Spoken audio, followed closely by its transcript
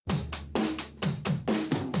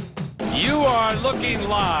You are looking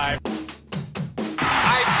live.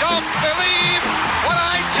 I don't believe what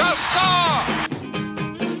I just saw.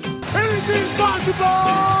 Anything's possible.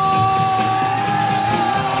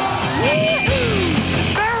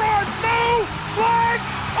 There are no flags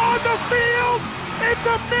on the field. It's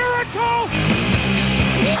a miracle.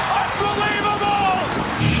 Unbelievable.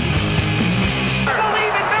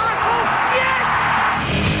 Believe in miracles.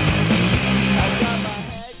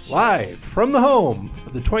 Yes. Live from the home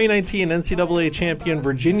of the 2019 NCAA champion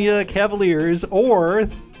Virginia Cavaliers, or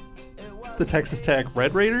the Texas Tech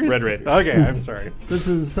Red Raiders? Red Raiders. Okay, I'm sorry. This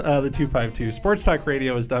is the 252. Sports Talk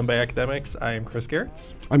Radio is done by academics. I am Chris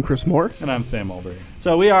Gerritz. I'm Chris Moore. And I'm Sam Mulberry.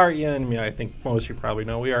 So we are in, I think most of you probably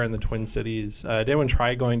know, we are in the Twin Cities. Did anyone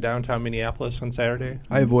try going downtown Minneapolis on Saturday?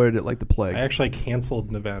 I avoided it like the plague. I actually canceled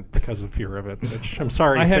an event because of fear of it, which I'm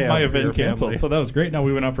sorry to I say. had my for your event canceled, family. so that was great. No,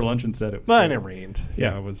 we went out for lunch instead. It was Well, and it rained.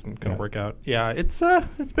 Yeah, it wasn't going to Yeah. work out. Yeah, it's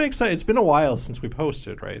been exciting. It's been a while since we've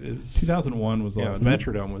hosted, right? It was 2001 was the last the time.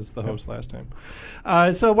 Metrodome was the host last time.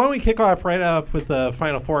 So why don't we kick off right off with the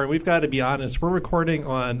Final Four? And we've got to be honest, we're recording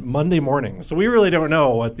on Monday morning, so we really don't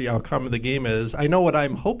know what the outcome of the game is. I know what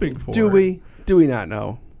I'm hoping for. Do we? Do we not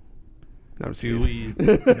know? No, Do we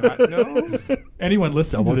not know? Anyone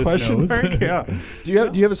listening Double to this question knows. mark? Yeah. Do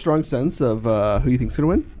you have a strong sense of who you think's going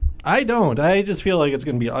to win? I don't. I just feel like it's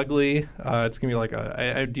going to be ugly. It's going to be like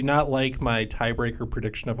I do not like my tiebreaker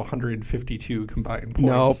prediction of 152 combined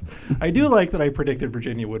points. Nope. I do like that I predicted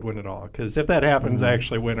Virginia would win it all, because if that happens, I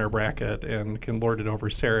actually win our bracket and can lord it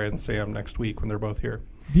over Sarah and Sam next week when they're both here.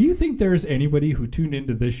 Do you think there's anybody who tuned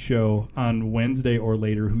into this show on Wednesday or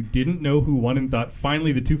later who didn't know who won and thought,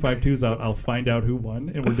 finally the 252's out, I'll find out who won,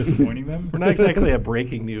 and we're disappointing them? We're not exactly a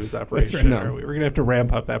breaking news operation. right. Are we? We're going to have to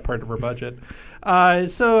ramp up that part of our budget.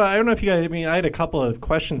 So I don't know if you guys, I had a couple of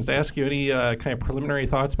questions to ask you. Any kind of preliminary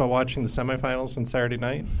thoughts about watching the semifinals on Saturday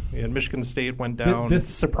night? And Michigan State went down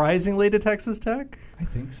surprisingly to Texas Tech. I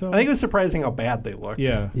think so. I think it was surprising how bad they looked.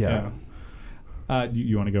 Yeah.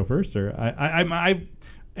 You want to go first, or I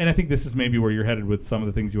and I think this is maybe where you're headed with some of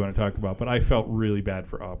the things you want to talk about, but I felt really bad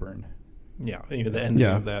for Auburn. Yeah, even the ending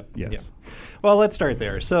of that. Yes. Yeah. Well, let's start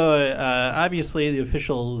there. So obviously the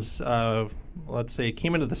officials, let's say,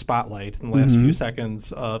 came into the spotlight in the last few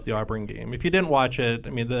seconds of the Auburn game. If you didn't watch it,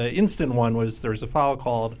 the instant one was there was a foul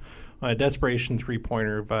called on a desperation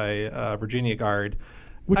three-pointer by Virginia guard.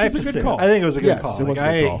 Which is a good call. I think it was a good Yes, call. it was a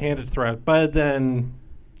I good call. handed threat, but then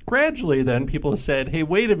gradually, then people said, "Hey,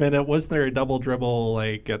 wait a minute! Wasn't there a double dribble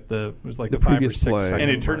like at the? It was like The the 5 or previous 6 play. second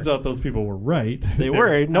And it turns mark." out those people were right. They There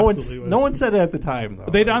were. No one absolutely said it at the time, though.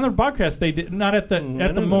 They on their podcast. They did not at the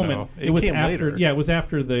No. moment. It was came after. later. Yeah, it was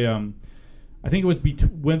after the. I think it was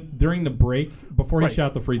during the break before he Right.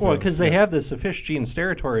 shot the free throws. Well, because they have this official Gene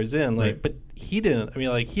Steratore is in, Right. but he didn't.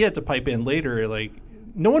 He had to pipe in later.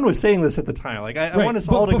 No one was saying this at the time. I Right. want us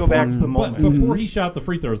But all to go back to the But moment. before he shot the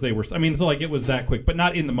free throws, they were. It was that quick, but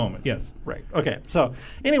not in the moment. Yes. Right. Okay. So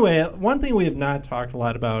anyway, one thing we have not talked a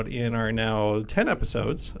lot about in our now 10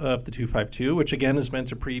 episodes of the 252, which again is meant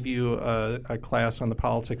to preview a class on the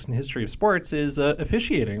politics and history of sports, is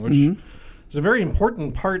officiating, which is a very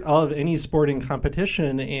important part of any sporting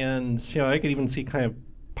competition. And I could even see kind of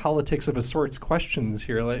politics of a sorts questions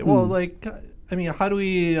here. How do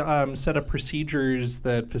we set up procedures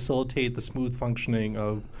that facilitate the smooth functioning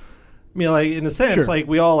of? In a sense, Sure.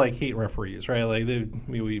 we all hate referees, right?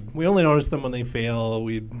 We only notice them when they fail.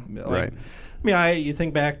 Right. You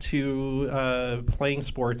think back to playing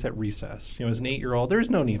sports at recess. As an 8-year-old, there's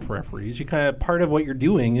no need for referees. You part of what you're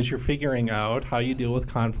doing is you're figuring out how you deal with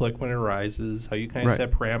conflict when it arises, how you kind of Right.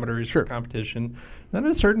 set parameters Sure. for competition. Then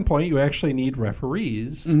at a certain point, you actually need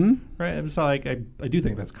referees, right? And so, I do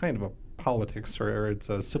think that's kind of a politics or it's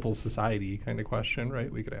a civil society kind of question,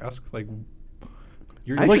 right? We could ask,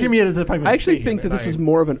 you're looking at me as if I'm I actually insane, think that and this is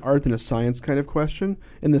more of an art than a science kind of question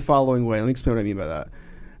in the following way. Let me explain what I mean by that.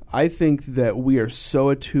 I think that we are so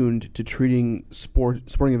attuned to treating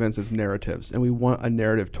sporting events as narratives, and we want a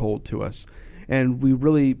narrative told to us. And we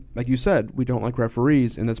really, like you said, we don't like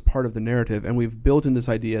referees, and that's part of the narrative. And we've built in this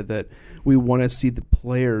idea that we want to see the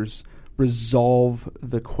players resolve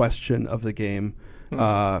the question of the game,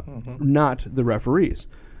 not the referees.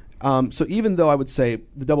 So even though I would say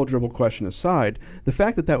the double dribble question aside, the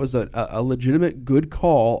fact that that was a legitimate good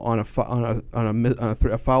call on a foul on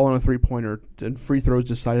a 3-pointer and free throws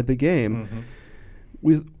decided the game,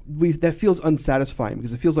 that feels unsatisfying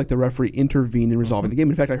because it feels like the referee intervened in resolving the game.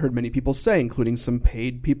 In fact, I heard many people say, including some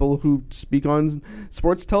paid people who speak on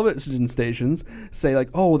sports television stations, say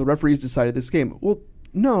 "Oh, the referees decided this game." Well,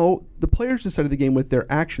 no, the players decided the game with their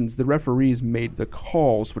actions. The referees made the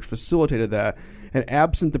calls, which facilitated that. And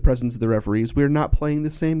absent the presence of the referees, we're not playing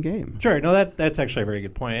the same game. Sure. No, that's actually a very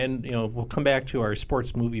good point. And, we'll come back to our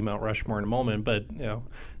sports movie Mount Rushmore in a moment. But, I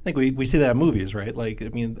think we see that in movies, right? Like, I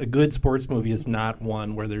mean, a good sports movie is not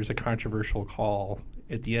one where there's a controversial call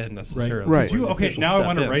at the end necessarily. Right. Now I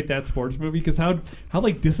want to write that sports movie because how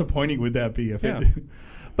like disappointing would that be if it...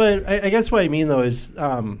 But I guess what I mean, though, is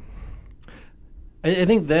I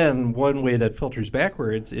think then one way that filters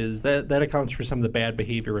backwards is that accounts for some of the bad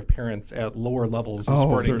behavior of parents at lower levels of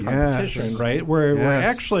sporting competition, right? Where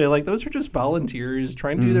actually, like, those are just volunteers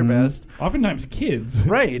trying to do their best. Oftentimes kids.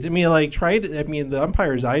 Right. I mean, like, the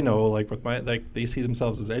umpires I know, like, they see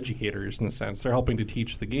themselves as educators in a sense. They're helping to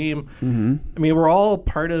teach the game. Mm-hmm. I mean, we're all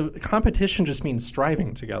part of competition, just means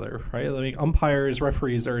striving together, right? Like, umpires,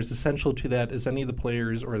 referees are as essential to that as any of the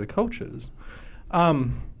players or the coaches.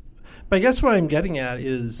 But I guess what I'm getting at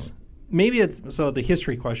is the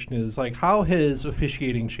history question is, like, how has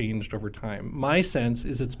officiating changed over time? My sense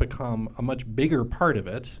is it's become a much bigger part of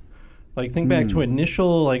it. Like, think back to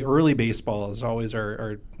initial, like, early baseball is always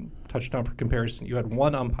our touchdown for comparison. You had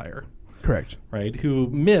one umpire. Correct. Right, who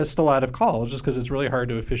missed a lot of calls just because it's really hard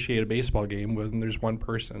to officiate a baseball game when there's one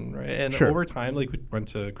person, right? And over time, like, we went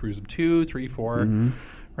to crews of 2, 3, 4,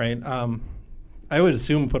 right? I would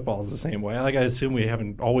assume football is the same way. Like, I assume we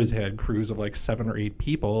haven't always had crews of like 7 or 8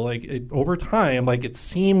 people. Like, over time, like, it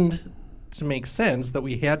seemed to make sense that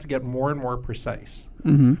we had to get more and more precise,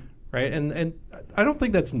 right? And I don't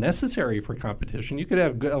think that's necessary for competition. You could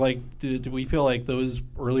have good, like, do we feel like those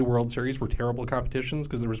early World Series were terrible competitions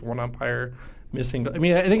because there was one umpire missing? I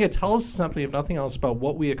mean, I think it tells us something, if nothing else, about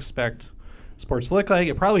what we expect sports to look like.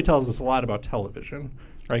 It probably tells us a lot about television.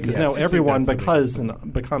 Right, because now everyone becomes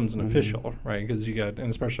an official, right? Because you got, and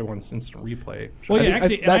especially once instant replay. Well, yeah,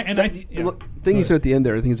 actually, the thing you said at the end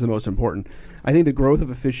there, I think is the most important. I think the growth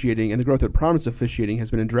of officiating and the growth of the prominence of officiating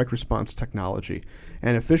has been in direct response to technology.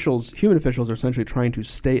 And human officials are essentially trying to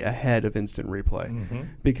stay ahead of instant replay,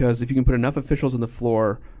 because if you can put enough officials on the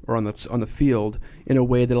floor or on the field in a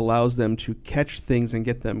way that allows them to catch things and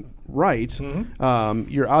get them right,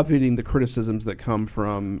 you're obviating the criticisms that come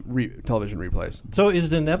from television replays. So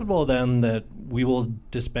is it inevitable then that we will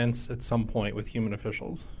dispense at some point with human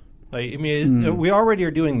officials? Like, I mean, we already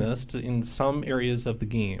are doing this in some areas of the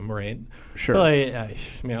game, right? Sure. But I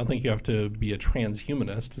don't think you have to be a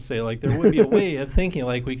transhumanist to say, like, there would be a way of thinking,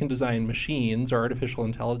 like, we can design machines or artificial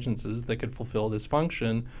intelligences that could fulfill this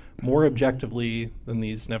function more objectively than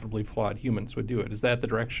these inevitably flawed humans would do it. Is that the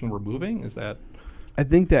direction we're moving? Is that... I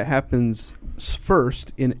think that happens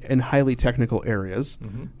first in highly technical areas.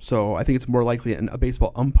 So I think it's more likely a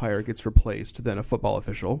baseball umpire gets replaced than a football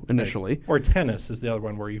official initially. Right. Or tennis is the other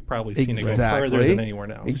one where you've probably seen it go further than anywhere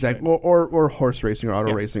else. Exactly. Right. Or horse racing or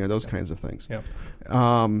auto racing or those kinds of things. Yep.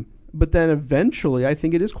 But then eventually I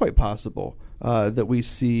think it is quite possible that we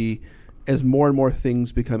see, as more and more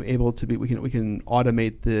things become able to be, we can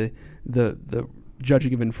automate the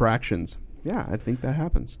judging of infractions. Yeah, I think that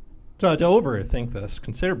happens. So to overthink this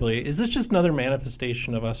considerably, is this just another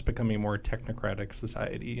manifestation of us becoming a more technocratic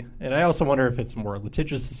society? And I also wonder if it's a more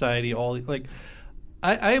litigious society.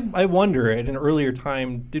 I wonder, at an earlier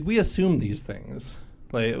time, did we assume these things?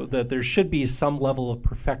 Like, that there should be some level of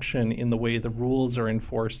perfection in the way the rules are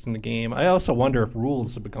enforced in the game. I also wonder if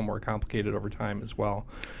rules have become more complicated over time as well.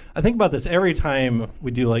 I think about this every time we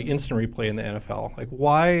do, like, instant replay in the NFL. Like,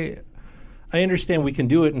 why... I understand we can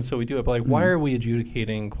do it, and so we do it, but, like, why are we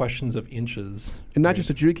adjudicating questions of inches? And not just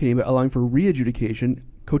adjudicating, but allowing for re-adjudication.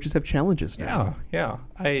 Coaches have challenges now. Yeah.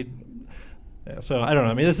 So I don't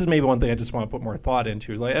know. I mean, this is maybe one thing I just want to put more thought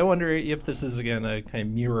into. Like, I wonder if this is, again, a kind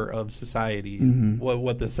of mirror of society,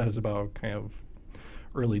 what this says about kind of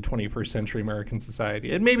early 21st century American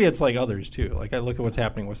society. And maybe it's like others, too. Like, I look at what's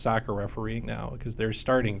happening with soccer refereeing now, because they're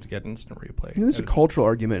starting to get instant replay. There's a cultural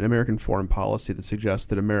argument in American foreign policy that suggests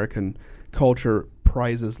that American culture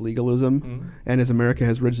prizes legalism, and as America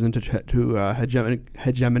has risen to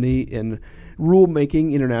hegemony in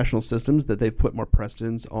rule-making international systems, that they've put more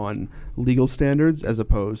precedence on legal standards as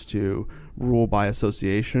opposed to rule by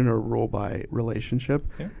association or rule by relationship.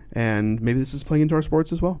 Yeah. And maybe this is playing into our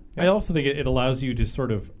sports as well. I also think it allows you to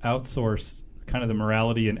sort of outsource kind of the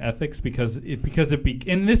morality and ethics because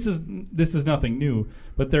and this is nothing new,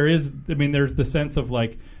 but there's the sense of,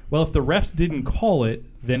 like, well, if the refs didn't call it,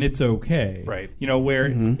 then it's okay. Right. You know, where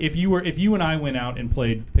if you and I went out and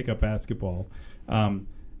played pickup basketball, and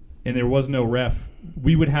there was no ref,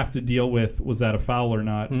 we would have to deal with, was that a foul or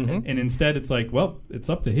not? And instead it's like, well, it's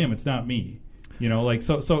up to him, it's not me. You know, like,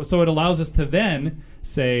 so it allows us to then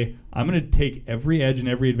say, I'm going to take every edge and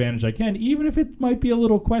every advantage I can, even if it might be a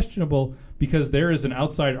little questionable, because there is an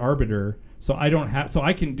outside arbiter. So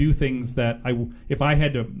I can do things that if I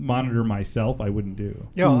had to monitor myself, I wouldn't do.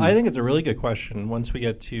 Yeah, I think it's a really good question. Once we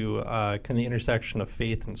get to kind of the intersection of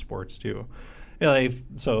faith and sports too. Yeah,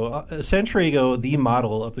 a century ago, the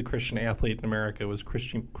model of the Christian athlete in America was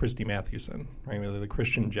Christy Mathewson, right? The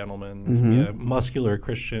Christian gentleman, muscular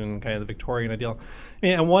Christian, kind of the Victorian ideal.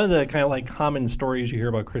 And one of the kind of like common stories you hear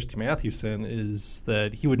about Christy Mathewson is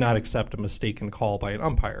that he would not accept a mistaken call by an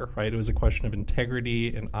umpire, right? It was a question of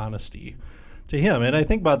integrity and honesty to him. And I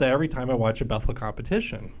think about that every time I watch a Bethel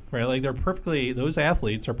competition, right? Like those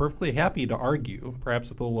athletes are perfectly happy to argue, perhaps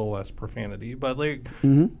with a little less profanity. But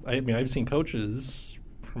I've seen coaches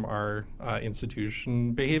from our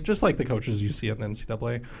institution behave just like the coaches you see in the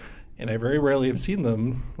NCAA. And I very rarely have seen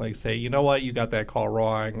them like say, you know what, you got that call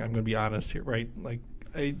wrong. I'm going to be honest here, right? Like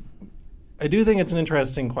I do think it's an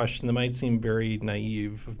interesting question that might seem very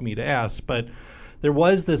naive of me to ask, but there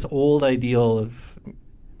was this old ideal of,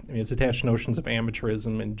 it's attached to notions of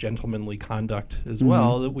amateurism and gentlemanly conduct as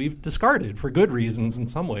well that we've discarded for good reasons in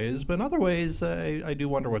some ways, but in other ways I do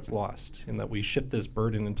wonder what's lost in that we ship this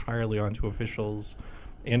burden entirely onto officials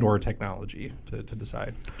and or technology to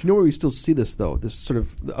decide. Do you know where we still see this, though? This sort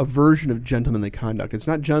of a version of gentlemanly conduct. It's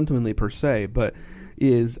not gentlemanly per se, but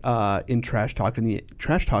is in trash talking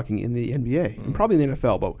in the NBA and probably in the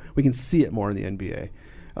NFL, but we can see it more in the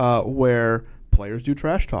NBA, where players do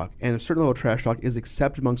trash talk, and a certain level of trash talk is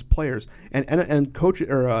accepted amongst players. And coach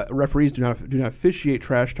or referees do not officiate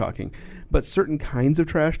trash talking, but certain kinds of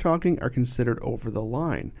trash talking are considered over the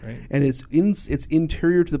line, right. And it's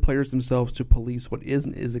interior to the players themselves to police what is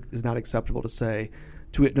not acceptable to say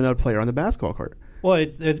to another player on the basketball court. Well,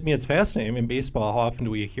 it's fascinating. In baseball, how often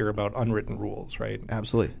do we hear about unwritten rules, right?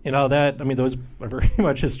 Absolutely. And how those are very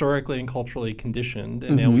much historically and culturally conditioned,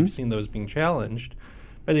 and now we've seen those being challenged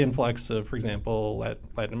by the influx of, for example,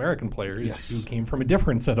 Latin American players who came from a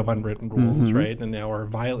different set of unwritten rules, right? And now are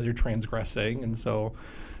violently transgressing. And so,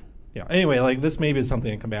 anyway, like this maybe is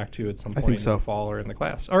something to come back to at some point in the fall or in the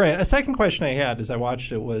class. All right, a second question I had as I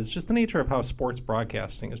watched it was just the nature of how sports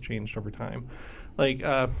broadcasting has changed over time. Like,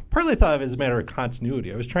 partly thought of it as a matter of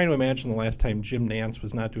continuity. I was trying to imagine the last time Jim Nantz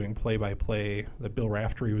was not doing play-by-play, that Bill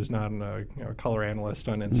Raftery was not a color analyst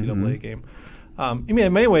on an NCAA game. In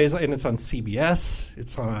many ways, and it's on CBS,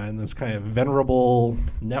 it's on this kind of venerable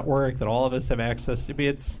network that all of us have access to.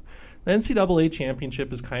 The NCAA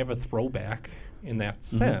championship is kind of a throwback in that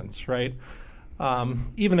sense, right?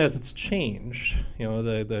 Even as it's changed,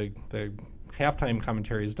 the halftime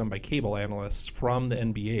commentary is done by cable analysts from the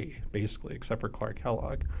NBA, basically, except for Clark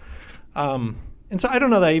Kellogg. And so I don't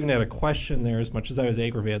know that I even had a question there as much as I was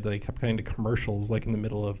aggravated that they kept cutting to commercials like in the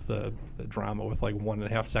middle of the drama with like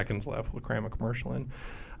 1.5 seconds left. We'll cram a commercial in.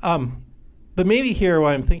 But maybe here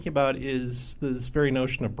what I'm thinking about is this very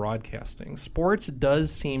notion of broadcasting. Sports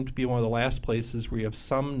does seem to be one of the last places where you have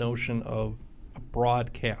some notion of a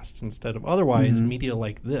broadcast instead of otherwise media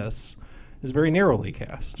like this is very narrowly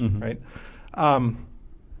cast, right?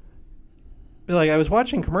 Like I was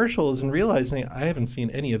watching commercials and realizing I haven't seen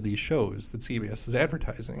any of these shows that CBS is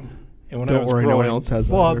advertising. And when I was growing, no one else has.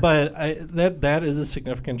 Well, but that is a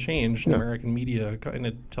significant change in American media, and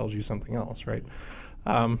it tells you something else, right?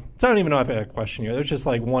 So I don't even know if I had a question here. There's just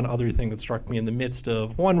like one other thing that struck me in the midst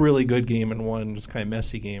of one really good game and one just kind of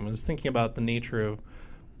messy game. I was thinking about the nature of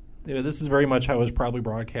this is very much how it was probably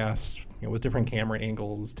broadcast, with different camera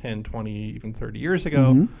angles 10, 20, even 30 years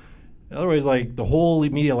ago. In other ways, like the whole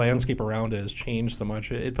media landscape around it has changed so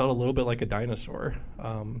much. It felt a little bit like a dinosaur,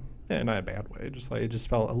 not in a bad way. It just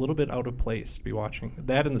felt a little bit out of place to be watching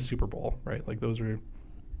that in the Super Bowl, right? Like those are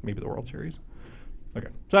maybe the World Series. Okay,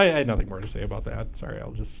 so I had nothing more to say about that. Sorry,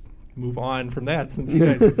 I'll just move on from that since you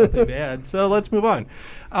guys have nothing to add. So let's move on.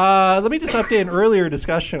 Let me just update an earlier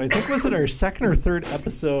discussion. I think was it our second or third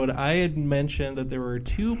episode, I had mentioned that there were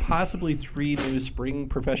 2, possibly 3 new spring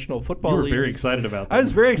professional football leagues. You were very excited about that. I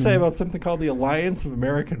was very excited about something called the Alliance of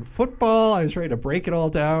American Football. I was ready to break it all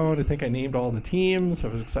down. I think I named all the teams. I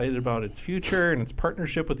was excited about its future and its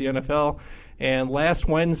partnership with the NFL. And last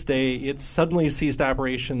Wednesday, it suddenly ceased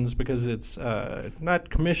operations because it's not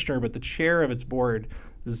commissioner, but the chair of its board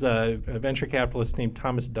is a venture capitalist named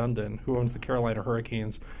Thomas Dundon, who owns the Carolina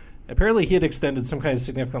Hurricanes. Apparently, he had extended some kind of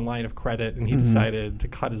significant line of credit, and he decided to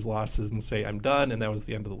cut his losses and say, I'm done, and that was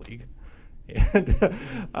the end of the league. And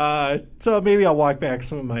so maybe I'll walk back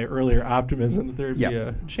some of my earlier optimism that there would be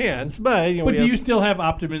a chance. But do you still have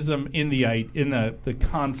optimism in the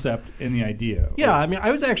concept and the idea? Yeah, I mean,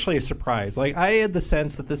 I was actually surprised. Like, I had the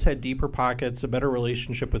sense that this had deeper pockets, a better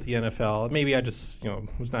relationship with the NFL. Maybe I just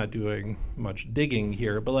was not doing much digging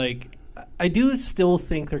here, but like I do still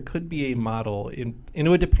think there could be a model, and it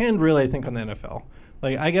would depend really, I think, on the NFL.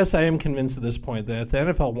 Like, I guess I am convinced at this point that if the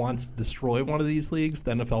NFL wants to destroy one of these leagues,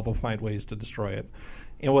 the NFL will find ways to destroy it.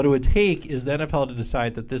 And what it would take is the NFL to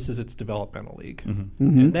decide that this is its developmental league.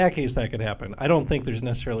 In that case, that could happen. I don't think there's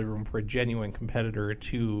necessarily room for a genuine competitor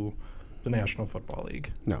to the National Football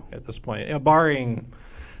League at this point, barring...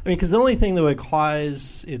 I mean, because the only thing that would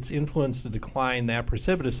cause its influence to decline that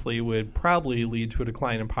precipitously would probably lead to a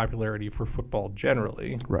decline in popularity for football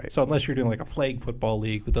generally. Right. So unless you're doing like a flag football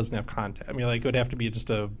league that doesn't have content, I mean, like it would have to be just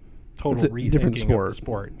a total rethinking different sport. of the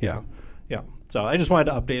sport. Yeah. So I just wanted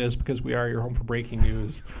to update us because we are your home for breaking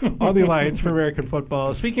news on the Alliance for American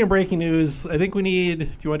Football. Speaking of breaking news, I think we need. Do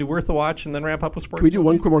you want to do Worth the Watch and then wrap up with sports? Can we do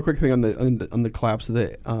one more quick thing on the collapse of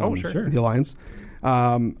the the Alliance?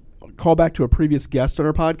 Call back to a previous guest on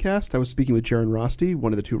our podcast. I was speaking with Jaron Rosti,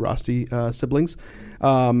 one of the two Rosti siblings,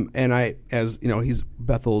 and I, as you know, he's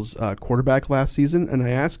Bethel's quarterback last season, and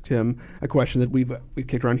I asked him a question that we've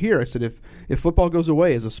kicked around here. I said, if football goes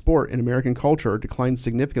away as a sport in American culture or declines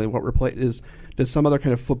significantly, what does some other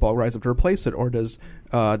kind of football rise up to replace it, or does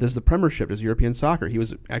the Premiership, does European soccer? He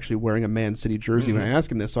was actually wearing a Man City jersey when I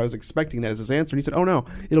asked him this, so I was expecting that as his answer. And he said, "Oh no,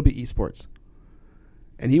 it'll be esports."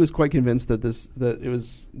 And he was quite convinced that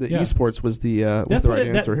esports was the right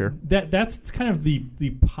answer here. That's kind of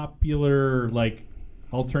the popular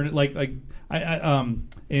alternate I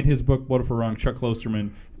in his book What If We're Wrong, Chuck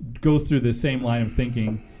Klosterman goes through the same line of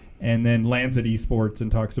thinking and then lands at esports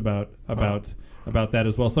and talks about that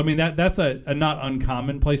as well. So I mean that's a not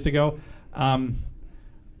uncommon place to go.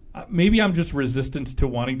 Maybe I'm just resistant to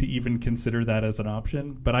wanting to even consider that as an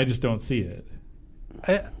option, but I just don't see it.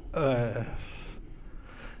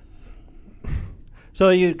 So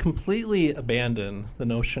you completely abandon the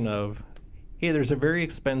notion of, hey, there's a very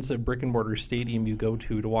expensive brick and mortar stadium you go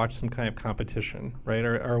to watch some kind of competition, right?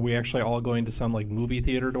 Are we actually all going to some movie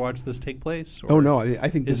theater to watch this take place? Or I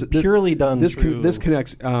think this is purely done. This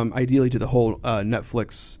connects ideally to the whole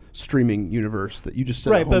Netflix streaming universe that you just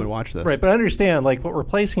sit at home and watch this. Right, but understand, what we're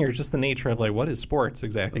placing here is just the nature of what is sports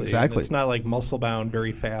exactly. Exactly. And it's not muscle bound,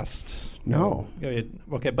 very fast. No.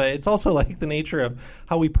 But it's also the nature of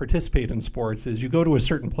how we participate in sports is you go to a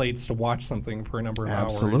certain place to watch something for a number of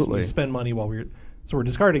hours. And you spend money while we're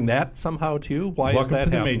discarding that somehow too. Why is that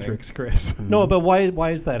happening? Welcome to the Matrix, Chris. No, but why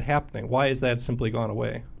is that happening? Why is that simply gone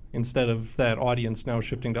away instead of that audience now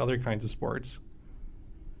shifting to other kinds of sports?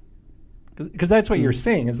 Because that's what you're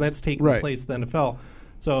saying is that's taking the place of the NFL.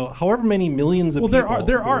 So, however many millions of people,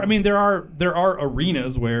 there are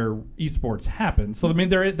arenas where esports happen. So, I mean,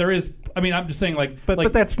 there is. I mean, I'm just saying,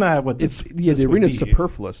 but that's not what this. The arena is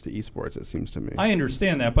superfluous to esports. It seems to me. I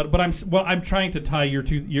understand that, but I'm trying to tie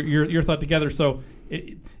your thought together. So,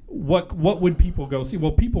 what would people go see?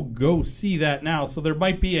 Well, people go see that now. So there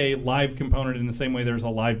might be a live component in the same way there's a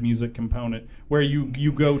live music component where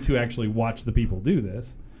you go to actually watch the people do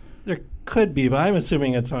this. There could be, but I'm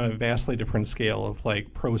assuming it's on a vastly different scale of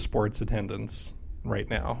pro sports attendance right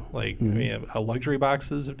now. I mean, luxury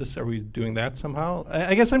boxes are we doing that somehow?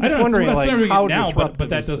 I guess I'm just wondering how disruptive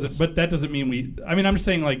but that doesn't. But that doesn't mean we. I mean, I'm just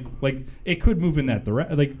saying it could move in that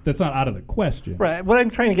direction. That's not out of the question. Right. What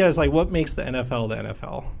I'm trying to get is what makes the NFL the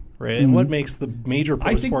NFL, right? And what makes the major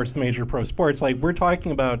pro sports the major pro sports? We're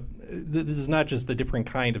talking about. This is not just a different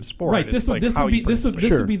kind of sport. Right. This would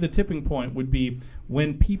be the tipping point. Would be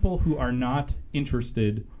when people who are not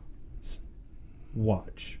interested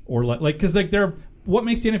watch or because they're. What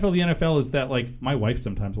makes the NFL is that my wife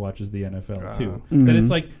sometimes watches the NFL too. That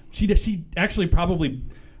it's she actually probably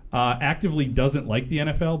actively doesn't like the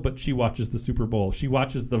NFL, but she watches the Super Bowl. She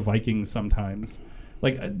watches the Vikings sometimes. I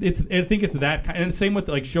think it's that kind. And same with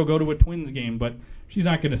she'll go to a Twins game, but she's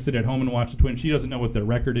not going to sit at home and watch the Twins. She doesn't know what their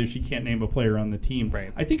record is. She can't name a player on the team.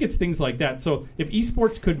 Right. I think it's things like that. So if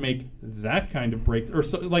esports could make that kind of breakthrough, or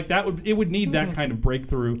it would need that kind of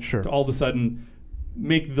breakthrough to all of a sudden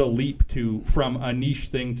make the leap from a niche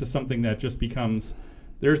thing to something that just becomes.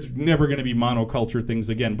 There's never going to be monoculture things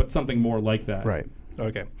again, but something more like that. Right.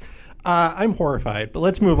 Okay. I'm horrified, but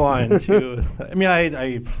let's move on to. I mean,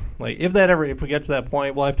 I if we get to that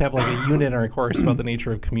point, we'll have to have a unit in our course about the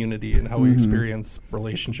nature of community and how we experience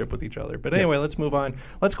relationship with each other. But anyway, let's move on.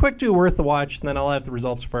 Let's quick do Worth the Watch, and then I'll have the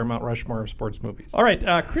results for our Mount Rushmore of sports movies. All right,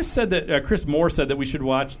 Chris Moore said that we should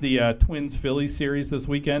watch the Twins-Phillies series this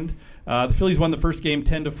weekend. The Phillies won the first game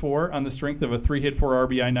 10-4 on the strength of a 3-hit 4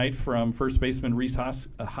 RBI night from first baseman Rhys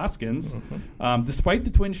Hoskins, despite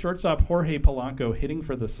the Twins shortstop Jorge Polanco hitting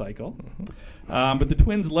for the cycle. But the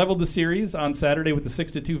Twins leveled the series on Saturday with a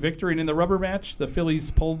 6-2 victory, and in the rubber match, the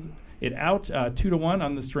Phillies pulled it out 2-1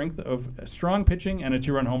 on the strength of strong pitching and a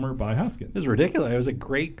 2-run homer by Hoskins. It was ridiculous. It was a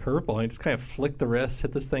great curveball. He just kind of flicked the wrist,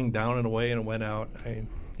 hit this thing down and away, and it went out.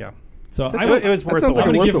 So it was worth the sounds like watch.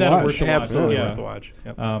 I'm going to give that a watch. worth the watch. Absolutely Yeah. worth the watch.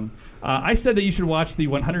 Yep. I said that you should watch the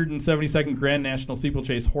 172nd Grand National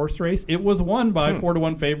Steeplechase horse race. It was won by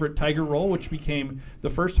 4-1 favorite Tiger Roll, which became the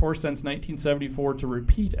first horse since 1974 to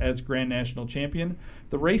repeat as Grand National champion.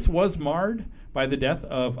 The race was marred by the death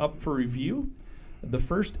of Up for Review, the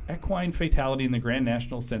first equine fatality in the Grand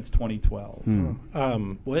National since 2012.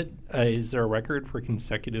 What is there a record for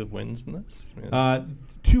consecutive wins in this?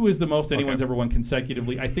 2 is the most anyone's Okay. ever won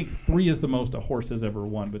consecutively. I think 3 is the most a horse has ever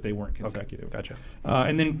won, but they weren't consecutive. Gotcha.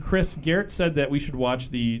 And then Chris Garrett said that we should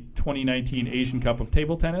watch the 2019 Asian Cup of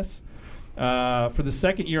Table Tennis. For the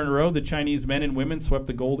second year in a row, the Chinese men and women swept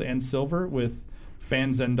the gold and silver, with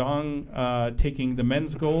Fan Zhendong taking the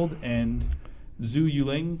men's gold and Zhu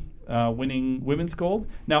Yuling winning women's gold.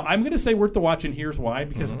 Now, I'm going to say worth the watch, and here's why.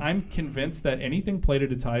 Because I'm convinced that anything played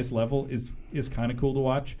at its highest level is kind of cool to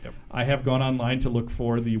watch. Yep. I have gone online to look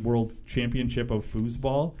for the World Championship of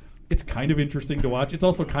Foosball. It's kind of interesting to watch. It's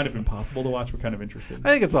also kind of impossible to watch, but kind of interesting. I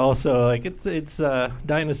think it's also like it's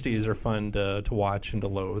dynasties are fun to watch and to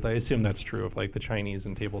loathe. I assume that's true of like the Chinese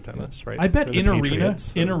and table tennis, right? I bet Or the in arena,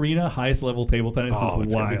 Patriots. highest level table tennis Oh, is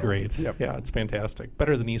it's wild. gonna be great. Yep. Yeah, it's fantastic.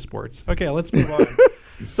 Better than esports. Okay, let's move on.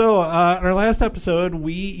 So, in our last episode,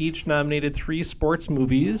 we each nominated 3 sports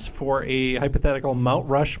movies for a hypothetical Mount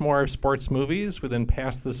Rushmore of sports movies. We then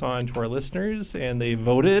passed this on to our listeners, and they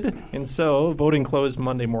voted. And so, voting closed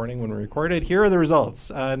Monday morning when we recorded. Here are the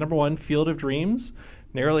results. Number 1, Field of Dreams,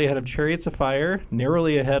 narrowly ahead of Chariots of Fire,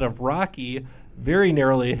 narrowly ahead of Rocky, very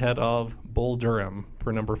narrowly ahead of Bull Durham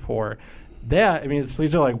for number 4.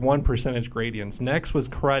 These are like 1 percentage gradients. Next was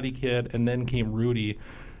Karate Kid, and then came Rudy.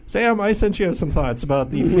 Sam, I sense you have some thoughts about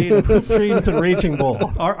the fate of Poop Dreams and Raging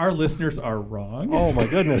Bull. Our listeners are wrong. Oh my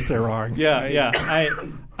goodness, they're wrong.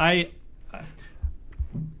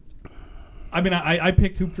 I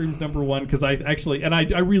picked Hoop Dreams number 1 because I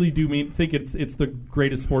really do think it's the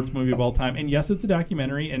greatest sports movie of all time. And yes, it's a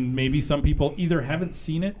documentary, and maybe some people either haven't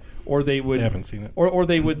seen it or they haven't seen it, or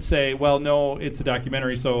they would say, well, no, it's a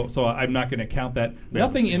documentary, so I'm not going to count that.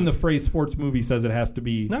 Nothing in the phrase sports movie says it has to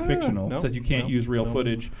be fictional. It says you can't use real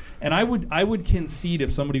footage. And I would concede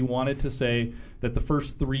if somebody wanted to say that the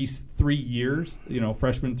first three years,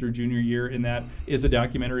 freshman through junior year, in that is a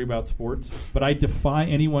documentary about sports. But I defy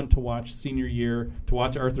anyone to watch senior year, to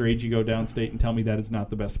watch Arthur Agee go downstate and tell me that is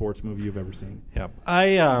not the best sports movie you've ever seen. Yeah,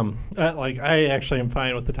 I actually am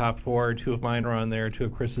fine with the top 4. 2 of mine are on there. 2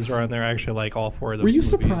 of Chris's are on there. I actually like all 4 of those. Were you movies.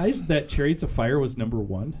 surprised that Chariots of Fire was number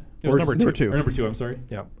 1? It was number 2. Or number 2, I'm sorry.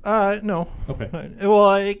 Yeah. No. Okay.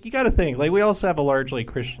 Well, you got to think. Like, we also have a largely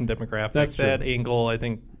Christian demographic. That's true. That angle, I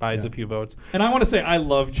think, buys a few votes. And I want to say I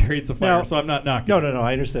love Chariots of Fire, Now- so I'm not knocking. No,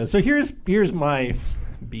 I understand. So here's my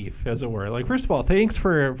beef, as it were. Like, first of all, thanks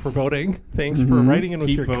for voting. Thanks for writing in with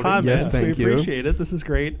Keep your voting. comments. Yes, thank we you. appreciate it. This is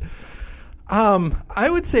great. I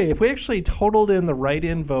would say if we actually totaled in the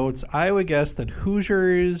write-in votes, I would guess that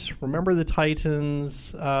Hoosiers, Remember the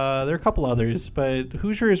Titans, there are a couple others, but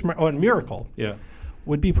Hoosiers and Miracle Yeah.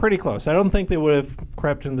 would be pretty close. I don't think they would have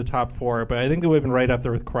crept into the top 4, but I think they would have been right up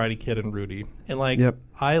there with Karate Kid and Rudy. And Yep.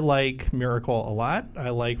 I like Miracle a lot. I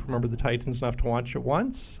like Remember the Titans enough to watch it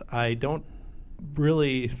once. I don't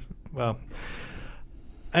really,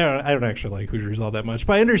 I don't actually like Hoosiers all that much,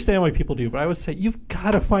 but I understand why people do. But I would say you've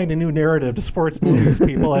got to find a new narrative to sports movies,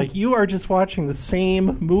 people. Like, you are just watching the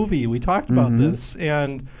same movie. We talked about this,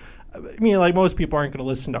 and I mean, like, most people aren't going to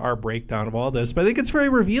listen to our breakdown of all this, but I think it's very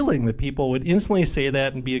revealing that people would instantly say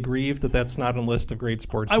that and be aggrieved that that's not on a list of great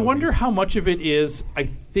sports I movies. wonder how much of it is. I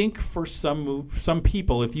think for some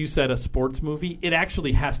people, if you said a sports movie, it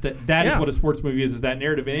actually has to. That is what a sports movie is that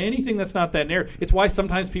narrative. And anything that's not that narrative, it's why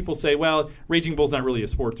sometimes people say, "Well, Raging Bull's not really a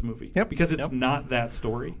sports movie," because it's not that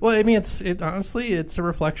story. Well, I mean, honestly, it's a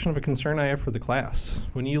reflection of a concern I have for the class.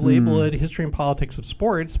 When you label it history and politics of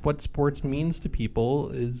sports, what sports means to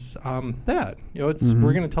people is that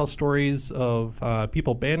we're going to tell stories of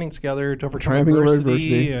people banding together to overcome Triumphing over adversity,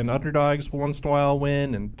 adversity. and underdogs will once in a while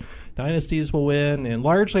win, and dynasties will win, and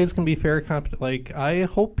largely it's going to be fair competition. Like, I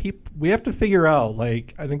hope we have to figure out,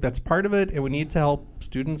 like, I think that's part of it, and we need to help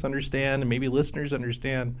students understand and maybe listeners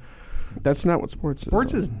understand. That's not what sports is.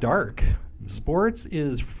 Sports is dark. sports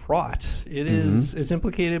is fraught. It is as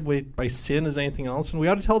implicated by sin as anything else, and we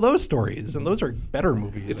ought to tell those stories, and those are better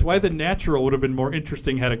movies. It's why The Natural would have been more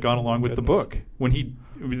interesting had it gone along with the book.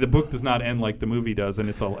 The book does not end like the movie does, and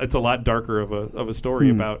it's a lot darker of a story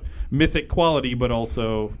about mythic quality, but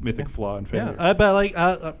also mythic flaw and failure. Yeah,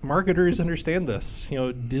 but marketers understand this.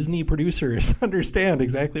 Disney producers understand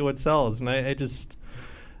exactly what sells, and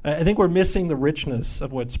I think we're missing the richness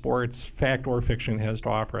of what sports, fact or fiction, has to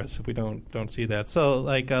offer us if we don't see that. So,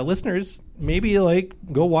 listeners, maybe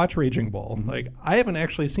go watch Raging Bull. I haven't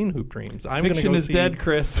actually seen Hoop Dreams. Fiction is dead,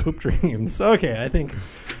 Chris. Hoop Dreams. Okay, I think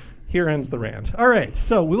here ends the rant. All right,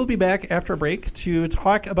 so we'll be back after a break to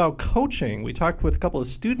talk about coaching. We talked with a couple of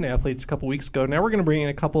student athletes a couple weeks ago. Now we're going to bring in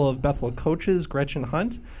a couple of Bethel coaches, Gretchen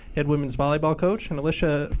Hunt, head women's volleyball coach, and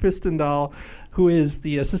Alicia Fistendahl, who is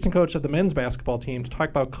the assistant coach of the men's basketball team, to talk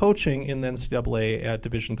about coaching in the NCAA at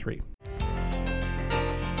Division III.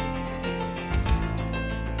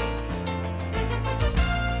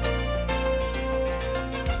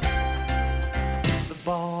 The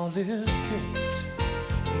ball is tipped.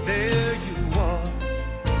 There you are.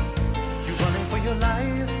 You're running for your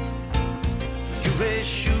life. You're a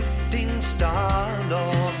shooting star. And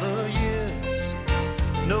all the years,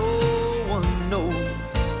 no one knows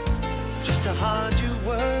just how hard you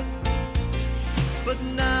worked, but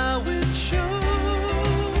now it shows.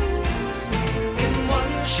 In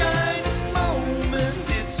one shining moment,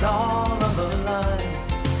 it's all on the line.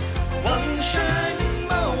 One shining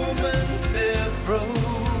moment, they're frozen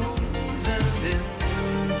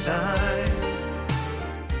in time.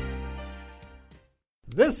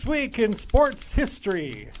 This week in sports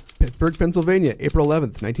history. Pittsburgh, Pennsylvania, April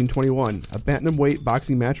 11th, 1921. A bantamweight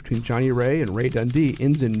boxing match between Johnny Ray and Ray Dundee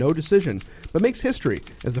ends in no decision, but makes history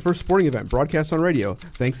as the first sporting event broadcast on radio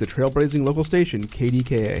thanks to the trailblazing local station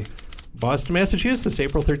KDKA. Boston, Massachusetts,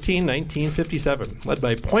 April 13, 1957. Led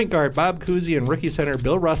by point guard Bob Cousy and rookie center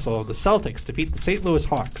Bill Russell, the Celtics defeat the St. Louis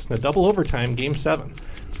Hawks in a double overtime Game 7.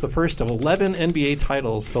 It's the first of 11 NBA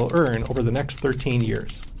titles they'll earn over the next 13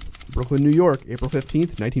 years. Brooklyn, New York, April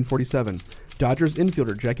 15th, 1947. Dodgers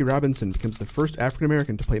infielder Jackie Robinson becomes the first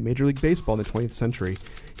African-American to play Major League Baseball in the 20th century.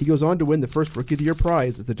 He goes on to win the first Rookie of the Year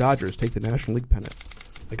prize as the Dodgers take the National League pennant.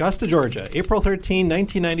 Augusta, Georgia, April 13,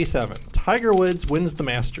 1997. Tiger Woods wins the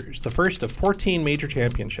Masters, the first of 14 major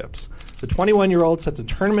championships. The 21-year-old sets a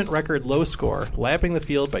tournament record low score, lapping the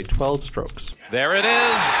field by 12 strokes. There it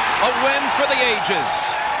is, a win for the ages.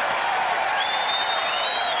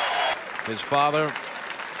 His father,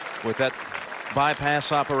 with that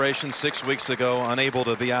bypass operation 6 weeks ago, unable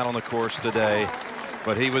to be out on the course today,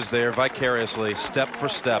 but he was there vicariously, step for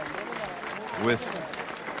step, with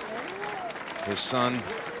his son,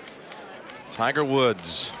 Tiger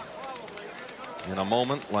Woods, in a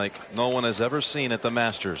moment like no one has ever seen at the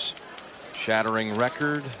Masters, shattering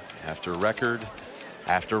record after record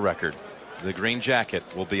after record. The green jacket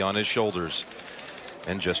will be on his shoulders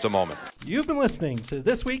in just a moment. You've been listening to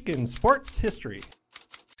This Week in Sports History.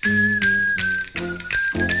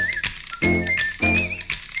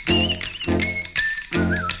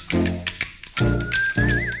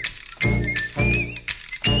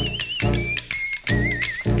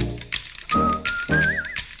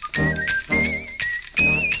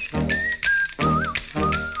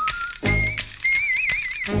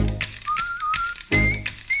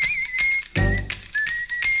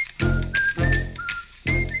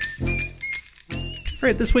 All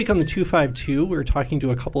right, this week on the 252, we're talking to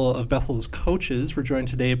a couple of Bethel's coaches. We're joined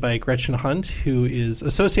today by Gretchen Hunt, who is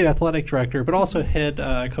Associate Athletic Director, but also head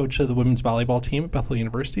coach of the women's volleyball team at Bethel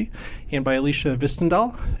University, and by Alicia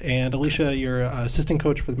Fistendahl. And Alicia, you're assistant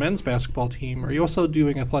coach for the men's basketball team. Are you also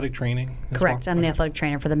doing athletic training as Correct. well? I'm the athletic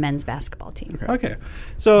trainer for the men's basketball team. Okay.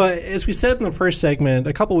 So as we said in the first segment,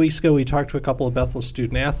 a couple weeks ago we talked to a couple of Bethel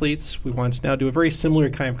student athletes. We want to now do a very similar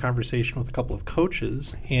kind of conversation with a couple of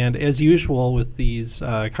coaches. And as usual with these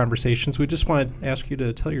conversations, we just want to ask you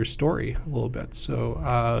to tell your story a little bit.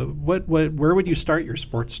 So where would you start your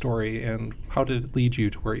sports story, and how did it lead you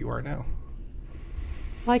to where you are now?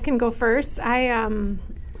 Well, I can go first. I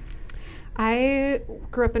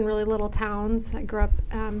grew up in really little towns. I grew up,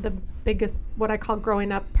 the biggest, what I call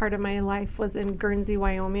growing up part of my life was in Guernsey,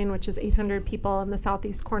 Wyoming, which is 800 people in the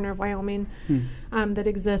southeast corner of Wyoming, that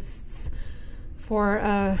exists for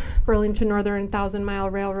a Burlington Northern 1,000-mile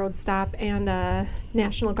railroad stop and a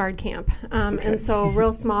National Guard camp. And so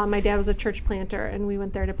real small. My dad was a church planter, and we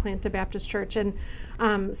went there to plant a Baptist church. And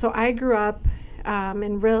so I grew up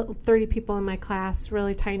and 30 people in my class,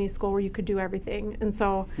 really tiny school where you could do everything. And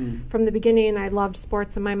so from the beginning, I loved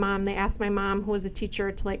sports. And they asked my mom, who was a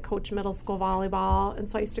teacher, to like coach middle school volleyball. And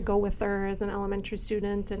so I used to go with her as an elementary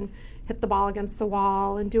student and hit the ball against the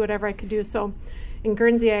wall and do whatever I could do. So in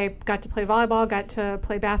Guernsey, I got to play volleyball, got to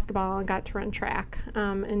play basketball, and got to run track,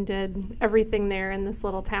 and did everything there in this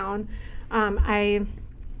little town. I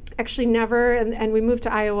actually never, and we moved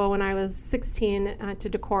to Iowa when I was 16 to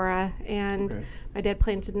Decorah, and my dad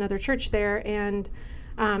planted another church there, and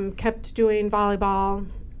kept doing volleyball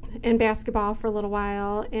and basketball for a little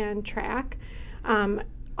while, and track.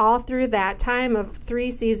 All through that time of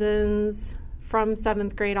 3 seasons, from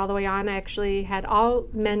 7th grade all the way on, I actually had all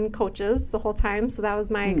men coaches the whole time, so that was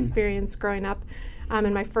my experience growing up.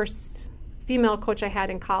 And my first female coach I had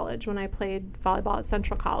in college when I played volleyball at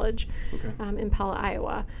Central College in Pella,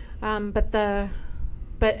 Iowa.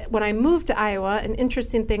 But when I moved to Iowa, an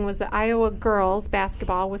interesting thing was that Iowa girls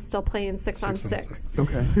basketball was still playing 6-on-6.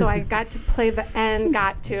 Okay. So I got to play the end,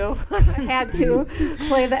 had to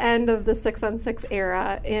play the end of the 6-on-6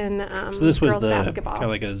 era in So this was girls basketball. Kind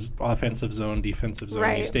of like an offensive zone, defensive zone.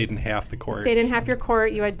 Right. You stayed in half the court. Stayed in half your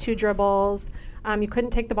court. You had 2 dribbles. You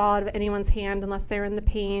couldn't take the ball out of anyone's hand unless they were in the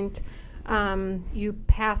paint. You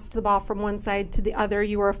passed the ball from one side to the other.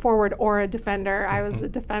 You were a forward or a defender. I was a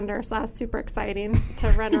defender, so that was super exciting to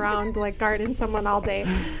run around like guarding someone all day,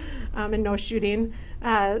 and no shooting.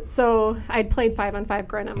 So I'd played 5-on-5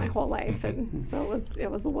 growing up my whole life, and so it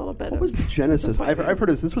was a little bit. What was the genesis? I've heard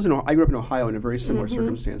this. This was I grew up in Ohio in a very similar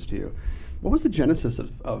circumstance to you. What was the genesis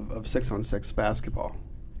of 6-on-6 basketball?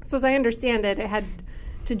 So as I understand it, it had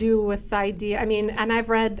to do with the idea. I mean, and I've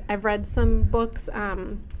read some books.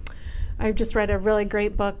 I just read a really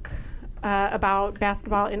great book about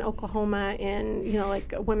basketball in Oklahoma,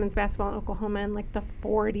 like women's basketball in Oklahoma in like the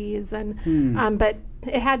 40s, and but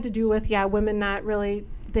it had to do with women not really.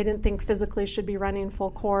 They didn't think physically should be running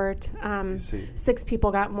full court. 6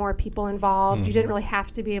 people got more people involved. You didn't really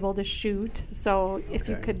have to be able to shoot. So if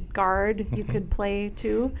you could guard, you could play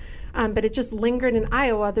too. But it just lingered in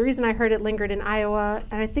Iowa. The reason I heard it lingered in Iowa,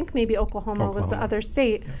 and I think maybe Oklahoma. was the other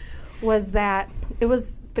state, was that it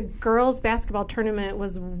was the girls' basketball tournament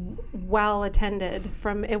was well attended.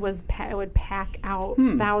 It would pack out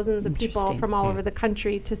thousands of people from all over the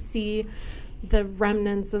country to see the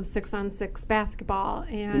remnants of 6-on-6 basketball,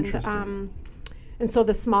 and so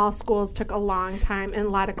the small schools took a long time, and a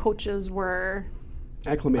lot of coaches were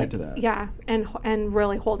acclimated to that. Yeah, and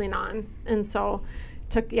really holding on, and so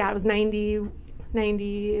it was 91.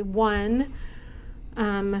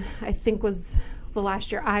 I think was the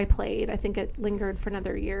last year I played. I think it lingered for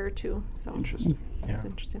another year or 2. So interesting. That's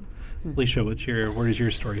interesting. Alicia, where does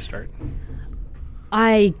your story start?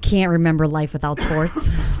 I can't remember life without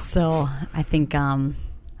sports. So I think I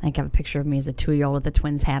have a picture of me as a 2-year-old with the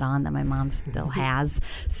Twins hat on that my mom still has.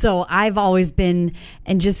 So I've always been,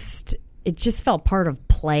 and it just felt part of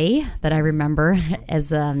play that I remember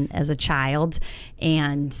as a child,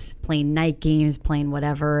 and playing night games, playing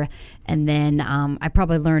whatever. And then I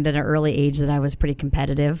probably learned at an early age that I was pretty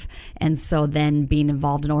competitive. And so then being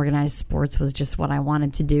involved in organized sports was just what I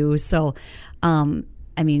wanted to do. So,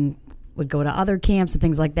 would go to other camps and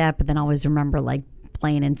things like that, but then always remember like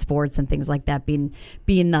playing in sports and things like that being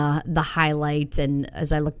the highlight. And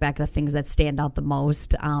as I look back at the things that stand out the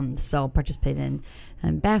most, so participated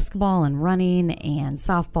in basketball and running and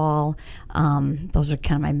softball. Those are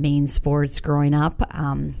kind of my main sports growing up.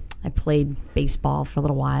 I played baseball for a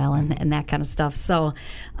little while and that kind of stuff. So,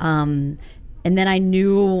 and then I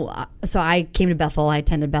knew, so I came to Bethel, I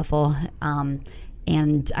attended Bethel,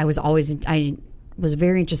 and I was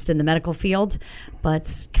very interested in the medical field,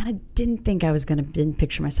 but kind of didn't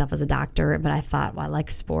picture myself as a doctor. But I thought, well, I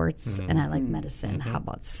like sports and I like medicine. How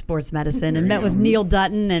about sports medicine? And met with Neil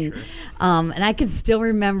Dutton, and I can still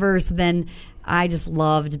remember. So then I just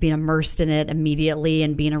loved being immersed in it immediately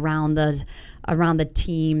and being around the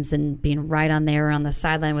teams and being right on there on the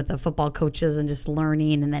sideline with the football coaches and just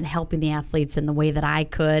learning and then helping the athletes in the way that I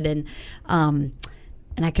could. And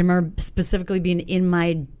I can remember specifically being in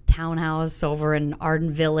my townhouse over in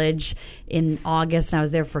Arden Village in August, and I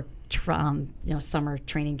was there for summer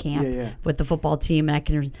training camp with the football team, and I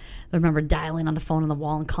can remember dialing on the phone on the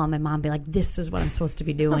wall and calling my mom and be like, this is what I'm supposed to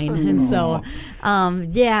be doing. And so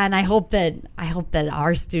and I hope that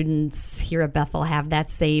our students here at Bethel have that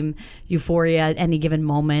same euphoria at any given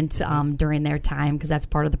moment during their time, because that's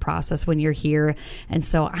part of the process when you're here. And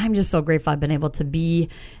so I'm just so grateful I've been able to be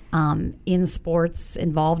in sports,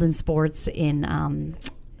 involved in sports.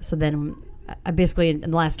 So then basically in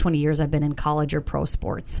the last 20 years I've been in college or pro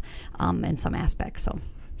sports in some aspects.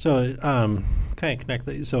 So, kind of connect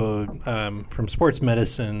that. So, from sports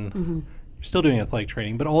medicine, you're still doing athletic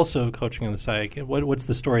training, but also coaching on the side. What's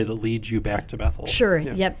the story that leads you back to Bethel? Sure.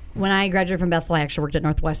 Yep. When I graduated from Bethel, I actually worked at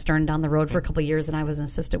Northwestern down the road for a couple of years, and I was an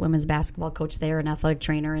assistant women's basketball coach there, an athletic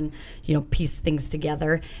trainer, and pieced things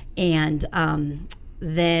together. And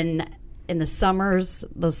then in the summers,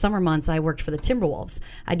 those summer months, I worked for the Timberwolves.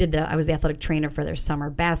 I was the athletic trainer for their summer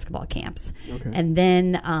basketball camps. Okay. And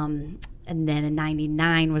then in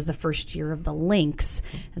 '99 was the first year of the Lynx.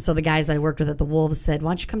 And so the guys that I worked with at the Wolves said,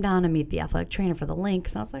 why don't you come down and meet the athletic trainer for the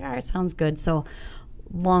Lynx? And I was like, all right, sounds good. So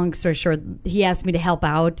long story short, he asked me to help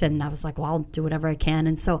out, and I was like, well, I'll do whatever I can.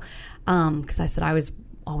 And so, because I said I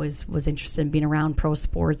always was interested in being around pro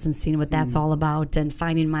sports and seeing what that's all about and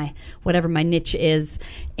finding whatever my niche is.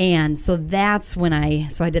 And so that's when I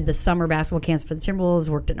did the summer basketball camps for the Timberwolves,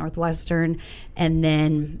 worked at Northwestern, and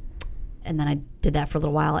then I did that for a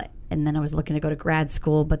little while. And then I was looking to go to grad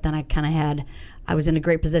school, but then I was in a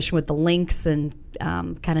great position with the Lynx, and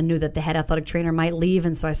kind of knew that the head athletic trainer might leave,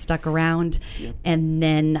 and so I stuck around. Yep. And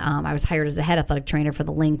then I was hired as a head athletic trainer for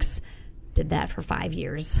the Lynx, did that for 5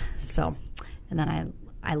 years. So, and then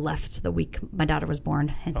I left the week my daughter was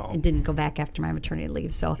born and didn't go back after my maternity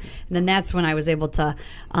leave. So, and then that's when I was able to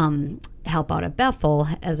help out at Bethel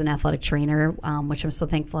as an athletic trainer, which I'm so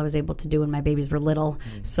thankful I was able to do when my babies were little.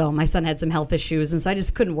 So my son had some health issues, and so I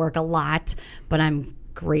just couldn't work a lot, but I'm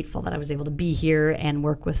grateful that I was able to be here and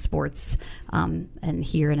work with sports and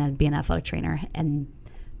be an athletic trainer. And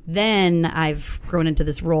then I've grown into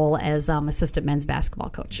this role as assistant men's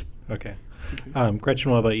basketball coach. Okay.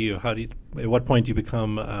 Gretchen, what about you? At what point do you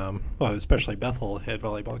become, especially Bethel head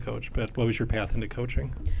volleyball coach, but what was your path into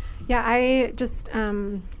coaching? Yeah,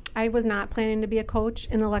 I was not planning to be a coach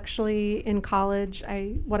intellectually in college.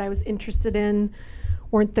 What I was interested in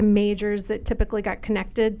weren't the majors that typically got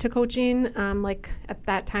connected to coaching, like at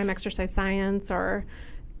that time exercise science or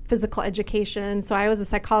physical education. So I was a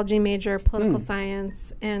psychology major, political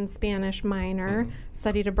science, and Spanish minor,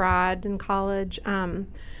 studied abroad in college.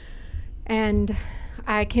 And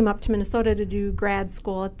I came up to Minnesota to do grad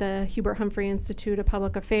school at the Hubert Humphrey Institute of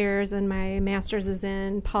Public Affairs, and my master's is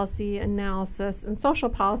in policy analysis and social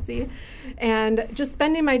policy. And just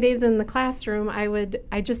spending my days in the classroom,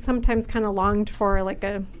 I just sometimes kind of longed for like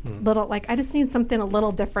a little, like I just need something a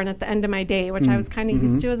little different at the end of my day, which I was kind of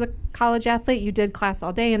used to as a college athlete. You did class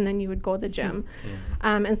all day, and then you would go to the gym.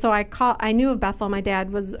 And so I knew of Bethel. My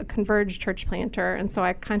dad was a Converge church planter, and so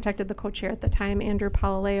I contacted the co-chair at the time, Andrew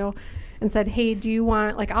Palaleo, and said, hey, do you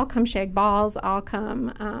want, I'll come shag balls, I'll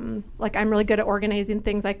come, I'm really good at organizing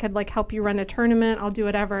things, I could help you run a tournament, I'll do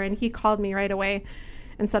whatever. And he called me right away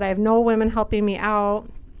and said, I have no women helping me out.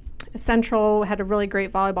 Central had a really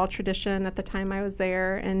great volleyball tradition at the time I was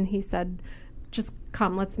there, and he said, just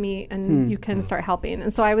come, let's meet, and you can start helping.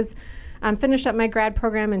 And so I was finished up my grad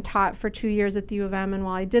program and taught for 2 years at the U of M, and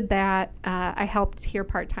while I did that, I helped here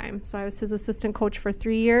part-time. So I was his assistant coach for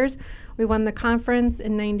 3 years. We won the conference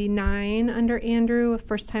in '99 under Andrew,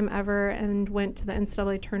 first time ever, and went to the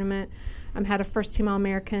NCAA tournament. Had a first-team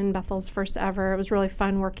All-American, Bethel's first ever. It was really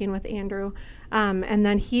fun working with Andrew. And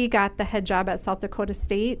then he got the head job at South Dakota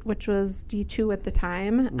State, which was D2 at the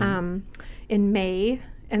time, in May.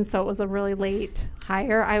 And so it was a really late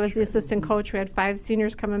hire. I was the assistant coach. We had 5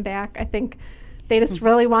 seniors coming back. I think they just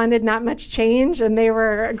really wanted not much change, and they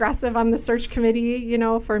were aggressive on the search committee,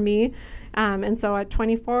 for me. And so at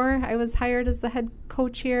 24, I was hired as the head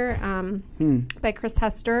coach here by Chris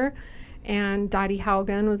Hester. And Dottie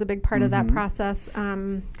Haugen was a big part of that process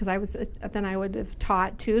because I would have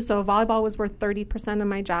taught too. So volleyball was worth 30% of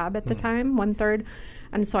my job at the time, 1/3.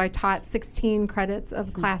 And so I taught 16 credits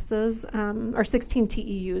of classes, or 16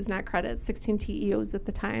 TEUs, not credits, 16 TEUs at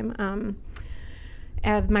the time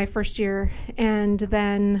of my first year. And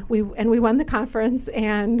then we won the conference,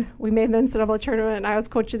 and we made the NCAA tournament, and I was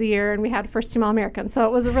coach of the year, and we had first team All-American. So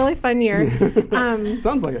it was a really fun year.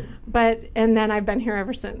 Sounds like it. And then I've been here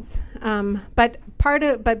ever since. But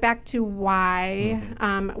back to why,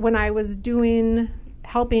 when I was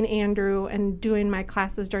helping Andrew and doing my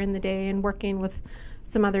classes during the day and working with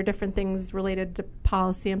some other different things related to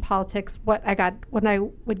policy and politics, what I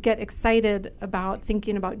would get excited about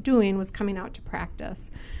thinking about doing was coming out to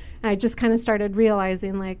practice. And I just kind of started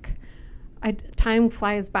realizing time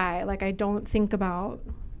flies by. I don't think about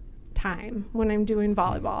time when I'm doing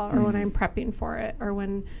volleyball or when I'm prepping for it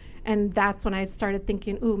and that's when I started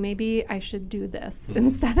thinking, maybe I should do this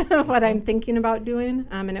instead of what I'm thinking about doing.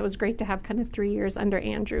 And it was great to have kind of 3 years under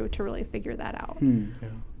Andrew to really figure that out.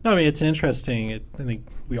 No, I mean, it's an interesting. I think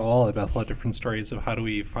we all at Bethel have different stories of how do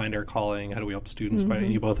we find our calling, how do we help students find it.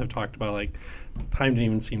 And you both have talked about, like, time didn't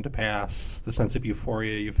even seem to pass, the sense of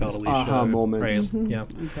euphoria you felt, Alicia. Aha moments. Right, yeah.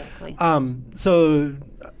 Exactly. So,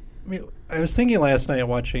 I mean, I was thinking last night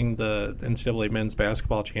watching the NCAA men's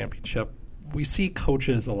basketball championship. We see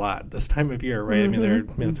coaches a lot this time of year, right? I mean,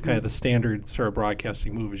 it's kind of the standard sort of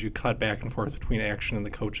broadcasting move is you cut back and forth between action and the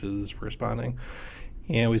coaches responding.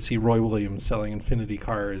 And we see Roy Williams selling Infinity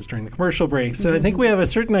cars during the commercial breaks. And I think we have a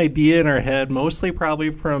certain idea in our head, mostly probably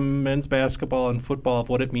from men's basketball and football, of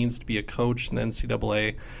what it means to be a coach in the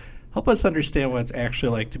NCAA. Help us understand what it's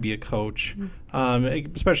actually like to be a coach,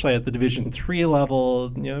 especially at the Division III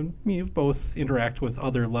level. You both interact with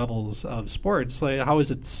other levels of sports. Like, how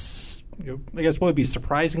is it? I guess what would be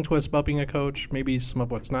surprising to us about being a coach? Maybe some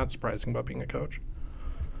of what's not surprising about being a coach.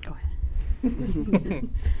 Go ahead.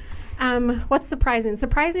 What's surprising?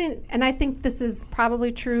 Surprising, and I think this is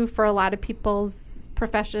probably true for a lot of people's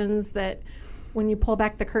professions, that when you pull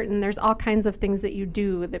back the curtain, there's all kinds of things that you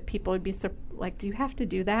do that people would be like, you have to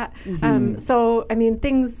do that. So, I mean,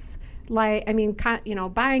 things like,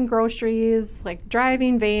 buying groceries, like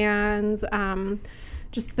driving vans,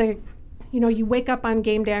 just the, you wake up on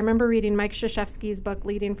game day. I remember reading Mike Krzyzewski's book,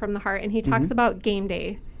 Leading from the Heart, and he talks about game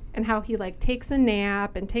day and how he, like, takes a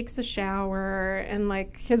nap and takes a shower, and,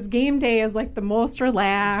 like, his game day is, like, the most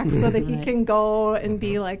relaxed so that he can go and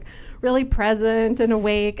be, like, really present and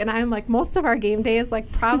awake. And I'm like, most of our game day is,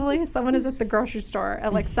 like, probably someone is at the grocery store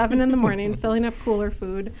at, like, 7 in the morning filling up cooler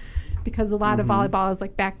food, because a lot of volleyball is,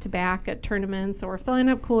 like, back-to-back at tournaments, so we're filling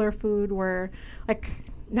up cooler food. We're, like,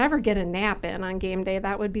 never get a nap in on game day.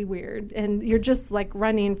 That would be weird. And you're just, like,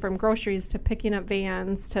 running from groceries to picking up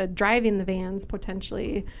vans to driving the vans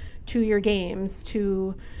potentially to your games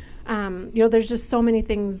to, there's just so many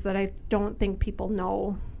things that I don't think people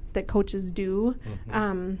know that coaches do.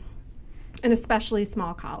 And especially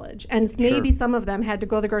small college. And maybe some of them had to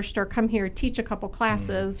go to the grocery store, come here, teach a couple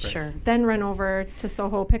classes, then run over to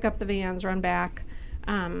Soho, pick up the vans, run back.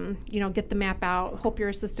 Get the map out, hope your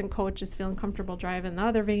assistant coach is feeling comfortable driving the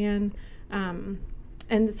other van.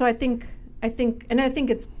 And so I think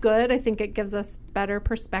it's good. I think it gives us better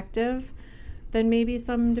perspective than maybe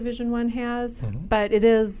some Division I has. But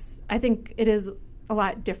I think it is a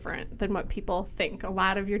lot different than what people think. A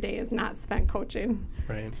lot of your day is not spent coaching.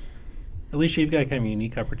 Right. Alicia, you've got kind of a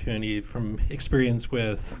unique opportunity from experience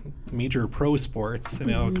with major pro sports and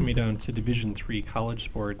now coming down to Division III college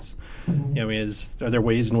sports. Are there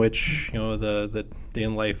ways in which the day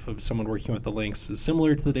in life of someone working with the Lynx is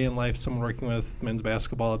similar to the day in life of someone working with men's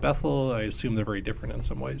basketball at Bethel? I assume they're very different in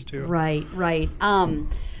some ways too. Right.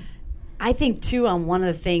 I think too, one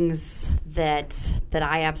of the things that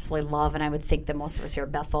I absolutely love, and I would think that most of us here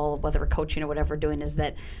at Bethel, whether we're coaching or whatever we're doing, is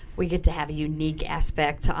that we get to have a unique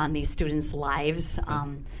aspect on these students' lives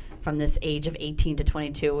from this age of 18 to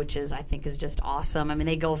 22, which I think is just awesome. I mean,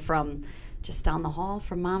 they go from just down the hall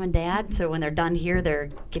from mom and dad to when they're done here,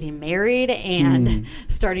 they're getting married and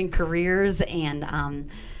starting careers, and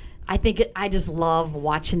I just love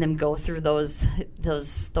watching them go through those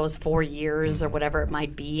 4 years or whatever it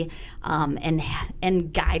might be,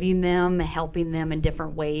 and guiding them, helping them in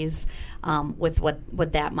different ways with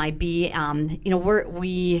what that might be.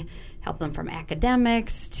 We help them from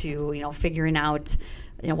academics to figuring out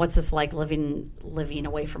what's this like living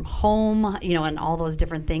away from home, and all those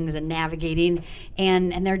different things and navigating,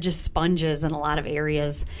 and they're just sponges in a lot of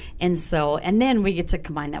areas. And then we get to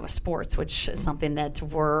combine that with sports, which is something that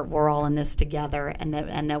we're all in this together and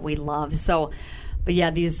that we love. So, but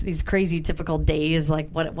yeah, these crazy typical days, like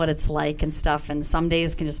what it's like and stuff. And some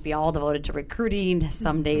days can just be all devoted to recruiting.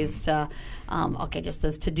 Some days to, just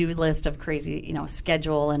this to-do list of crazy,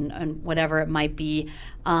 schedule and whatever it might be.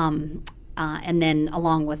 And then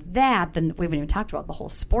along with that, then we haven't even talked about the whole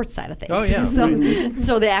sports side of things. Oh, yeah.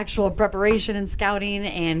 So the actual preparation and scouting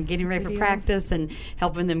and getting ready for practice and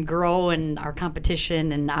helping them grow and our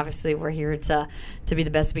competition. And obviously we're here to be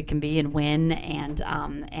the best we can be and win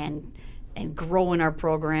and grow in our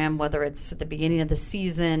program, whether it's at the beginning of the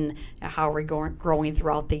season, how are we growing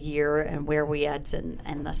throughout the year, and where we at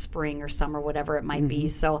in the spring or summer, whatever it might be.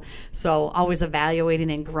 So always evaluating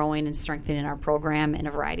and growing and strengthening our program in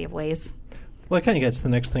a variety of ways. Well, it kind of gets to the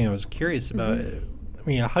next thing I was curious about. I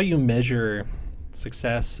mean, how you measure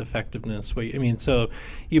success, effectiveness. So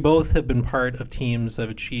you both have been part of teams that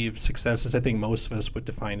have achieved successes. I think most of us would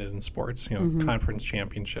define it in sports, conference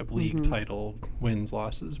championship, league title, wins,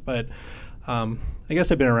 losses. But I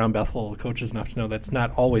guess I've been around Bethel coaches enough to know that's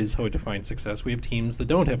not always how we define success. We have teams that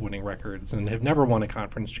don't have winning records and have never won a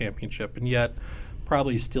conference championship, and yet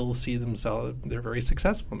probably still see themselves, they're very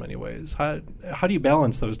successful in many ways. How do you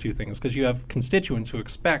balance those two things? Because you have constituents who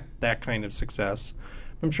expect that kind of success.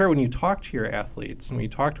 I'm sure when you talk to your athletes and when you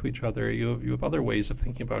talk to each other, you have other ways of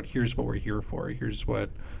thinking about, here's what we're here for, here's what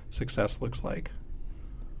success looks like.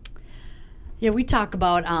 Yeah, we talk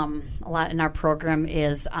about a lot in our program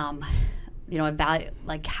is,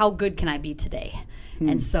 like how good can I be today?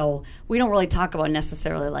 And so we don't really talk about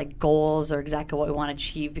necessarily like goals or exactly what we want to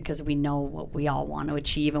achieve, because we know what we all want to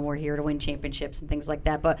achieve and we're here to win championships and things like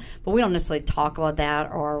that. But we don't necessarily talk about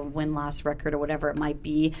that or win-loss record or whatever it might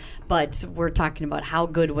be. But we're talking about how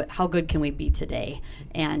good can we be today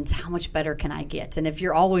and how much better can I get? And if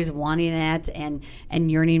you're always wanting that and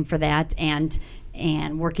yearning for that and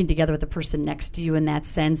working together with the person next to you in that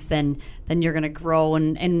sense, then you're going to grow.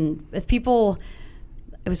 And if people...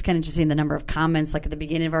 It was kind of interesting, the number of comments like at the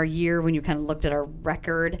beginning of our year when you kind of looked at our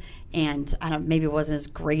record, and I don't know, maybe it wasn't as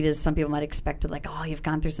great as some people might have expected, like, oh, you've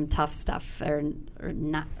gone through some tough stuff, or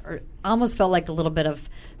not, or almost felt like a little bit of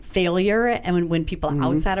failure. And when people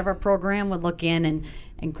outside of our program would look in,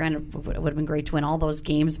 and granted, it would have been great to win all those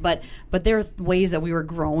games, but there are ways that we were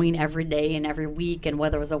growing every day and every week, and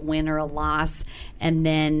whether it was a win or a loss. And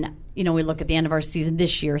then, we look at the end of our season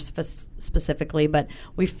this year specifically, but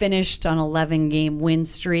we finished on an 11-game win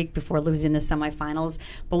streak before losing the semifinals.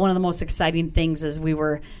 But one of the most exciting things is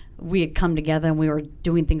we had come together and we were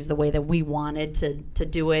doing things the way that we wanted to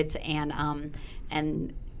do it,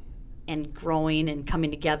 and growing and coming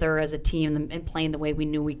together as a team and playing the way we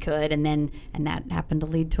knew we could, and that happened to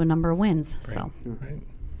lead to a number of wins. Right. So. Right.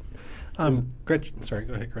 Gretchen, sorry,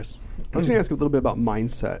 go ahead, Chris. I was going to ask a little bit about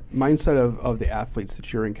mindset of the athletes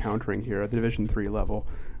that you're encountering here at the Division III level.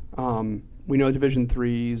 We know Division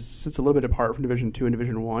III sits a little bit apart from Division II and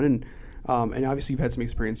Division I, and obviously you've had some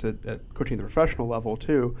experience at coaching at the professional level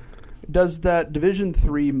too. Does that Division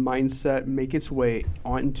III mindset make its way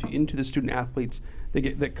into the student athletes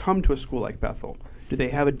that come to a school like Bethel? Do they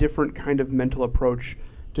have a different kind of mental approach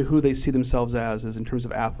to who they see themselves as in terms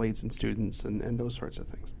of athletes and students and those sorts of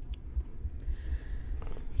things?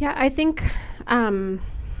 Yeah, I think,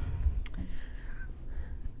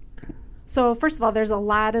 so first of all, there's a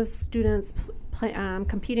lot of students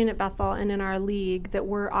competing at Bethel and in our league that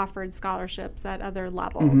were offered scholarships at other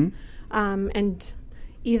levels, and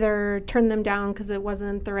either turned them down because it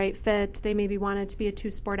wasn't the right fit. They maybe wanted to be a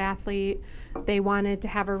two-sport athlete. They wanted to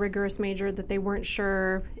have a rigorous major that they weren't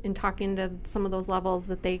sure, in talking to some of those levels,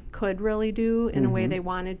 that they could really do in a way they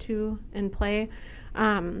wanted to and play.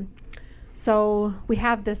 So we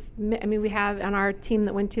have this, we have on our team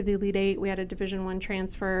that went to the Elite Eight, we had a Division I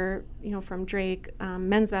transfer, from Drake.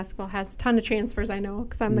 Men's basketball has a ton of transfers, I know,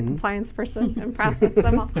 because I'm the compliance person and process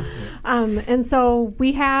them all. And so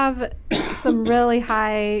we have some really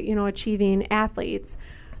high, achieving athletes.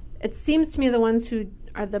 It seems to me the ones who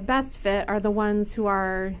are the best fit are the ones who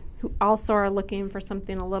also are looking for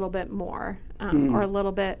something a little bit more, or a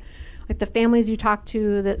little bit, like the families you talk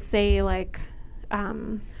to that say, like,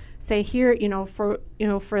 say here, for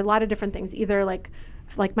a lot of different things, either like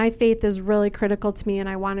my faith is really critical to me and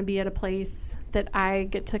I want to be at a place that I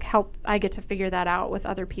get to figure that out with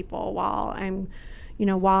other people while I'm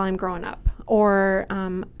growing up, or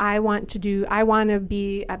I want to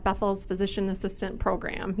be at Bethel's physician assistant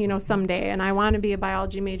program, someday, and I want to be a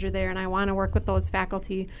biology major there and I want to work with those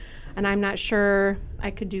faculty, and I'm not sure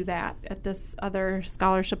I could do that at this other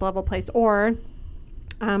scholarship level place, or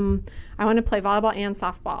I want to play volleyball and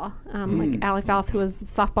softball. Like Allie Falth, who was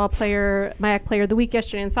softball player, MIAC player of the week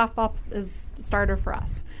yesterday, and softball is starter for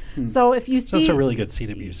us. So if you see... She's a really good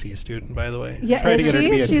CWC student, by the way. Yeah, tried to get her to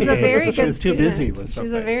be a she's a very good student. She was too busy with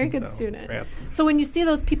something. She's a very good student. Rats. So when you see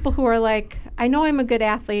those people who are like, I know I'm a good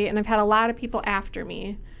athlete, and I've had a lot of people after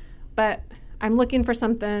me, but I'm looking for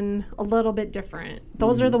something a little bit different.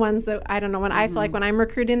 Those are the ones that, I don't know, when I feel like when I'm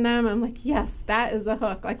recruiting them, I'm like, yes, that is a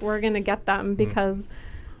hook. Like, we're going to get them because...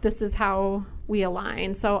 this is how we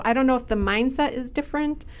align. So I don't know if the mindset is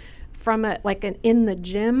different from an in the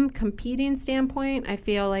gym competing standpoint. I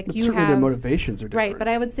feel like but certainly their motivations are different. Right, but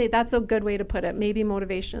I would say that's a good way to put it. Maybe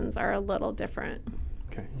motivations are a little different.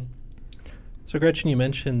 Okay. So Gretchen, you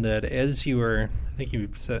mentioned that as you were, I think you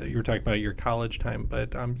said you were talking about your college time,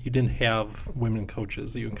 but you didn't have women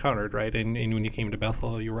coaches that you encountered, right? And when you came to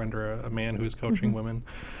Bethel, you were under a man who was coaching women.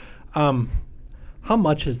 How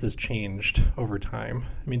much has this changed over time?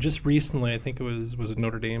 I mean, just recently, I think it was it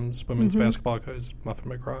Notre Dame's women's basketball coach,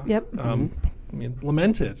 Muffin McGraw? Yep. I mean,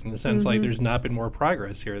 lamented in the sense like there's not been more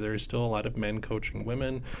progress here. There's still a lot of men coaching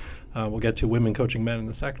women. We'll get to women coaching men in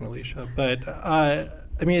a second, Alicia. But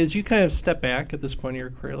I mean, as you kind of step back at this point in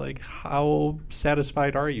your career, like how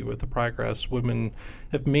satisfied are you with the progress women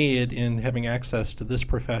have made in having access to this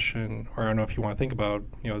profession? Or I don't know if you want to think about,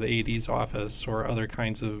 the AD's office or other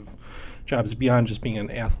kinds of jobs beyond just being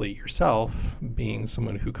an athlete yourself, being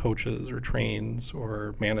someone who coaches or trains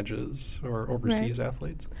or manages or oversees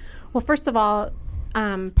athletes. Well, first of all,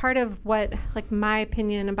 part of what, my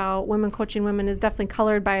opinion about women coaching women is definitely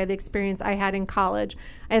colored by the experience I had in college.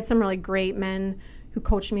 I had some really great men who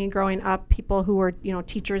coached me growing up, people who were,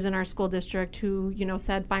 teachers in our school district who,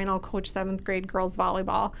 said, fine, I'll coach 7th grade girls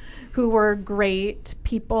volleyball, who were great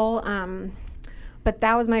people. But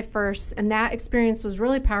that was my first, and that experience was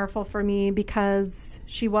really powerful for me because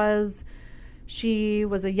she was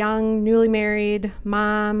a young, newly married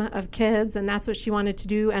mom of kids, and that's what she wanted to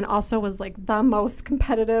do, and also was the most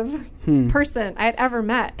competitive person I had ever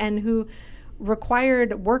met, and who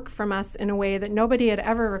required work from us in a way that nobody had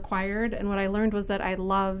ever required. And what I learned was that I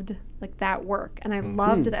loved that work, and I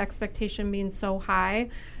loved the expectation being so high.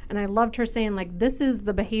 And I loved her saying, this is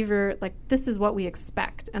the behavior, this is what we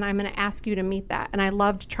expect, and I'm going to ask you to meet that. And I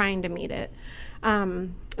loved trying to meet it.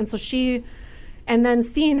 And then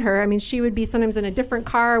seeing her, I mean, she would be sometimes in a different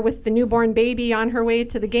car with the newborn baby on her way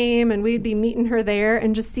to the game, and we'd be meeting her there,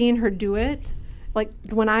 and just seeing her do it.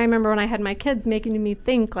 When I had my kids, making me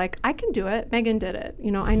think, I can do it. Megan did it.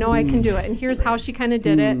 I know I can do it. And here's how she kind of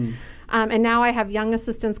did it. And now I have young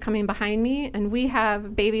assistants coming behind me, and we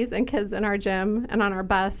have babies and kids in our gym and on our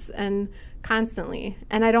bus and constantly.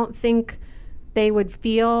 And I don't think they would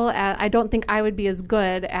I don't think I would be as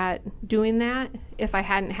good at doing that if I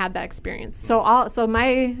hadn't had that experience. So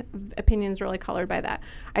my opinion is really colored by that.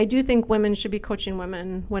 I do think women should be coaching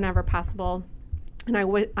women whenever possible. And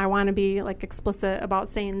I want to be explicit about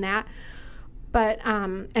saying that. But,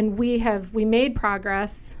 and we made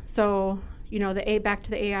progress. So, back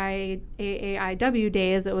to the AAIW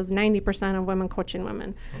days, it was 90% of women coaching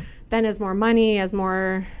women. Then as more money, as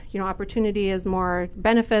more, opportunity, as more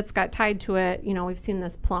benefits got tied to it, we've seen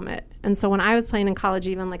this plummet. And so when I was playing in college,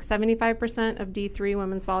 even 75% of D3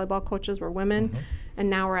 women's volleyball coaches were women, and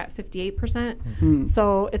now we're at 58%.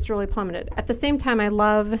 So it's really plummeted. At the same time, I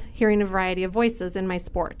love hearing a variety of voices in my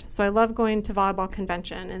sport. So I love going to volleyball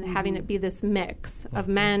convention and having it be this mix of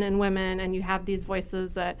men and women, and you have these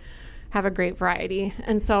voices that have a great variety.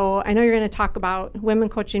 And so I know you're going to talk about women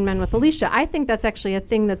coaching men with Alicia. I think that's actually a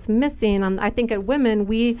thing that's missing. I think at women,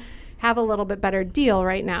 we have a little bit better deal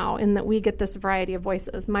right now in that we get this variety of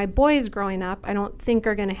voices. My boys growing up, I don't think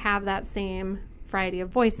are going to have that same variety of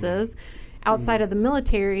voices. Outside of the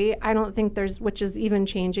military, I don't think which is even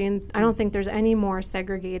changing, I don't think there's any more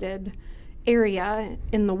segregated area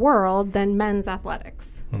in the world than men's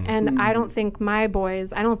athletics. And I don't think my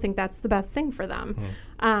boys, I don't think that's the best thing for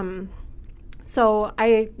them. So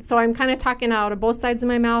I'm kind of talking out of both sides of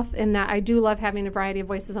my mouth in that I do love having a variety of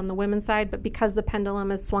voices on the women's side, but because the pendulum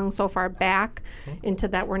has swung so far back into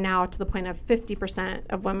that we're now to the point of 50%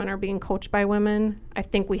 of women are being coached by women, I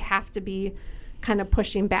think we have to be kind of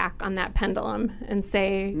pushing back on that pendulum and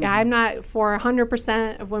say, yeah, I'm not for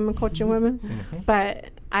 100% of women coaching women, but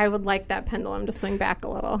I would like that pendulum to swing back a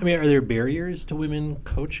little. I mean, are there barriers to women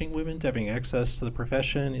coaching women, to having access to the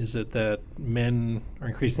profession? Is it that men are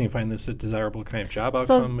increasingly finding this a desirable kind of job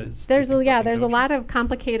outcome? So there's a lot of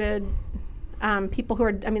complicated people who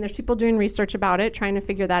are, there's people doing research about it, trying to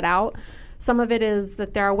figure that out. Some of it is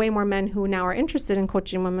that there are way more men who now are interested in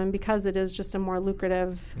coaching women because it is just a more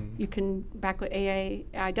lucrative, you can, back with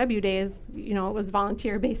AAIW days, it was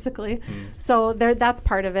volunteer basically. So that's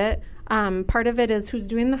part of it. Part of it is who's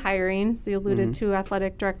doing the hiring. So you alluded to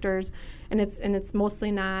athletic directors, and it's mostly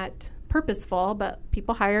not purposeful, but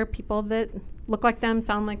people hire people that look like them,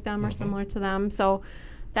 sound like them, or similar to them. So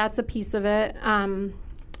that's a piece of it.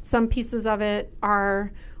 Some pieces of it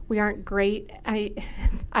are we aren't great.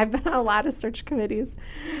 I've been on a lot of search committees,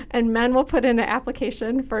 and men will put in an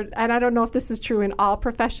application for, and I don't know if this is true in all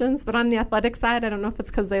professions, but on the athletic side, I don't know if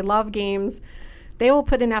it's because they love games, they will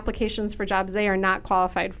put in applications for jobs they are not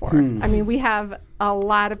qualified for. We have a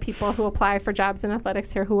lot of people who apply for jobs in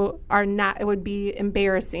athletics here who are not, it would be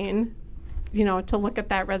embarrassing, to look at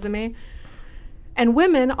that resume. And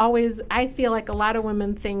women always, I feel like a lot of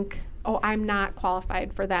women think, oh, I'm not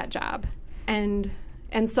qualified for that job.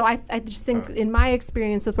 And so I just think in my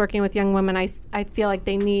experience with working with young women, I feel like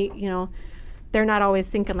they need, they're not always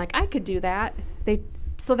thinking like, I could do that. They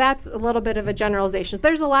So that's a little bit of a generalization.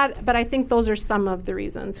 There's a lot, but I think those are some of the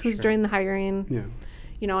reasons. Who's doing the hiring,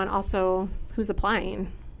 and also who's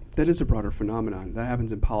applying. That is a broader phenomenon. That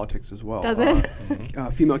happens in politics as well. Does it?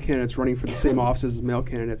 Female candidates running for the same offices as male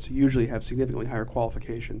candidates usually have significantly higher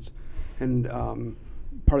qualifications. And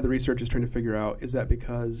part of the research is trying to figure out, is that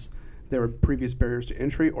because there were previous barriers to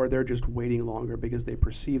entry, or they're just waiting longer because they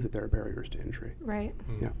perceive that there are barriers to entry. Right.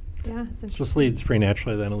 Yeah. Yeah. It's So this leads pretty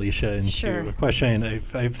naturally then, Alicia, into Sure. a question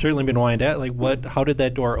I've certainly been wanting to ask. How did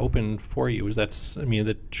that door open for you? Was that,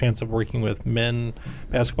 the chance of working with men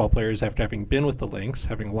basketball players after having been with the Lynx,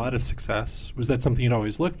 having a lot of success? Was that something you'd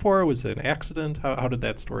always look for? Was it an accident? How did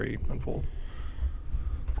that story unfold?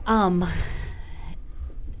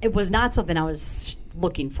 It was not something I was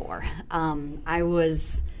looking for. I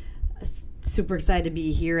was super excited to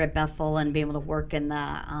be here at Bethel and be able to work in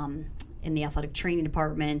the athletic training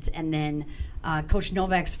department. And then Coach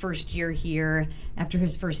Novak's first year here, after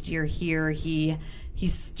his first year here, he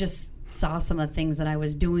just saw some of the things that I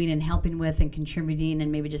was doing and helping with and contributing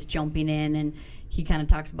and maybe just jumping in. And he kind of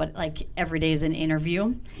talks about like every day is an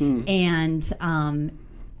interview. And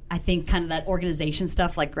I think kind of that organization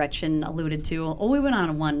stuff like Gretchen alluded to. We went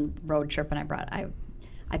on one road trip and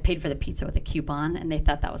I paid for the pizza with a coupon, and they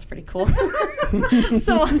thought that was pretty cool.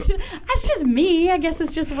 So that's just me. I guess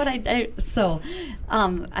it's just what I do. So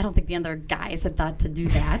I don't think the other guys had thought to do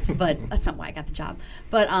that, but that's not why I got the job.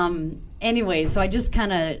 But anyway, so I just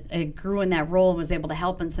kind of grew in that role and was able to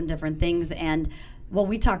help in some different things. And what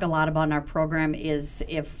we talk a lot about in our program is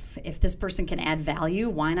if this person can add value,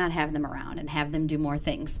 why not have them around and have them do more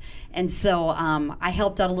things? And so I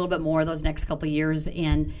helped out a little bit more those next couple of years,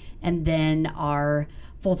 and then our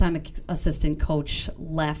full-time assistant coach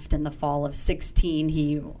left in the fall of 2016.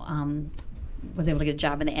 He was able to get a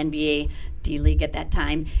job in the NBA D-League at that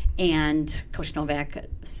time, and Coach Novak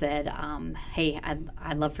said, hey,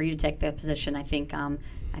 I'd love for you to take that position. I think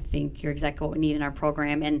you're exactly what we need in our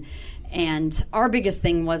program. And our biggest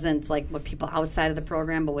thing wasn't like what people outside of the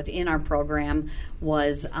program, but within our program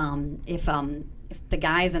was if the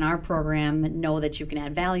guys in our program know that you can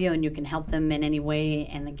add value and you can help them in any way,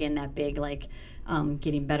 and again, that big like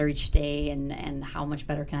getting better each day and how much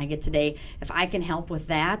better can I get today, if I can help with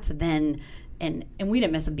that, then and we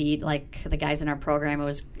didn't miss a beat. Like the guys in our program,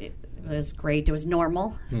 it was great. It was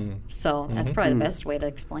normal. So that's probably the best way to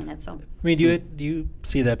explain it. So do you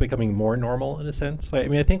see that becoming more normal in a sense?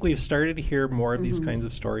 I think we've started to hear more of these kinds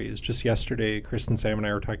of stories. Just yesterday, Kristen Sam and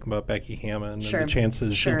I were talking about Becky Hammond, and the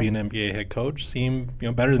chances she'll be an NBA head coach seem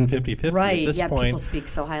better than 50-50 right. at this point. People speak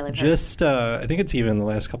so highly of her. I think it's even the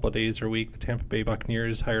last couple of days or week, the Tampa Bay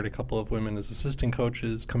Buccaneers hired a couple of women as assistant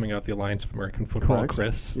coaches coming out the Alliance of American Football. Correct.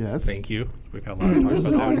 Chris, yes. Thank you. We've had a lot of talk This is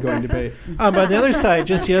about an that. ongoing debate. But on the other side,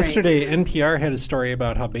 just That's yesterday, NPR had a story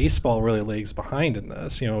about how baseball really lags behind in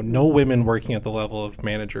this. No women working at the level of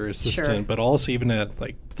manager, assistant, but also even at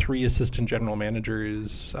like 3 assistant general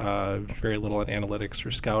managers, very little in analytics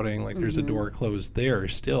or scouting. Like there's a door closed there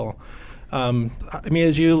still.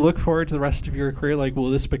 As you look forward to the rest of your career, will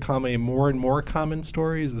this become a more and more common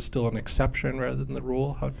story? Is this still an exception rather than the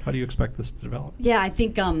rule? How do you expect this to develop? Yeah, I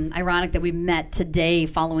think ironic that we met today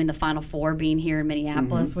following the Final Four being here in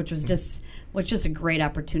Minneapolis, which was just a great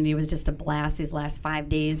opportunity. It was just a blast these last 5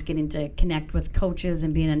 days, getting to connect with coaches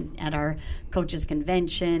and being at our coaches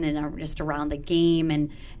convention and just around the game and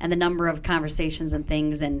the number of conversations and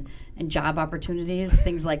things and job opportunities,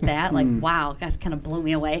 things like that. Wow, guys kind of blew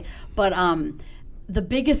me away. But the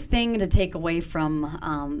biggest thing to take away from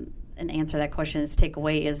and answer that question is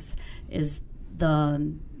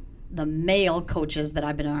the male coaches that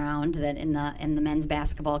I've been around that in the men's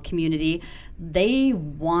basketball community, they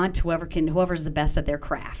want whoever's the best at their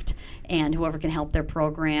craft and whoever can help their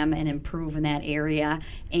program and improve in that area.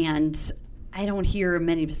 And I don't hear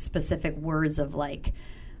many specific words of we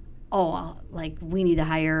need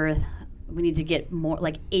to get more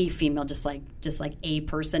like a female, just like a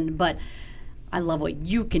person, but I love what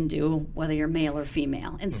you can do, whether you're male or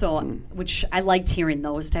female. And so, which I liked hearing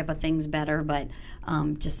those type of things better, but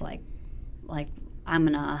just like I'm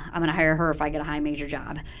gonna hire her if I get a high major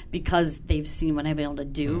job because they've seen what I've been able to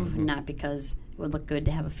do, not because it would look good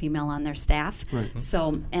to have a female on their staff. Right.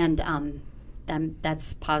 So, and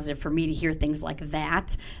that's positive for me to hear things like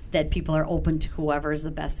that people are open to whoever is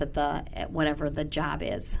the best at whatever the job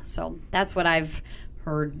is. So that's what I've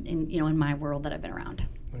heard in my world that I've been around.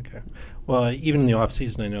 Okay. Well, even in the off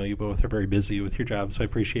season, I know you both are very busy with your jobs, so I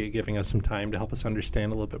appreciate you giving us some time to help us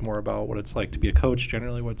understand a little bit more about what it's like to be a coach,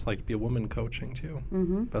 generally what it's like to be a woman coaching, too.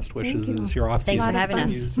 Best wishes as your off season. Thanks for having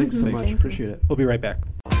us. Thanks so much. Appreciate it. We'll be right back.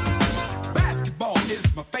 basketball is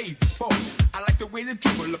my favorite sport. I like the way they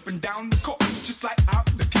dribble up and down the court, just like I'm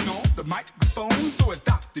the king on the microphone. So it's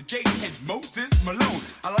Dr. J and Moses Malone.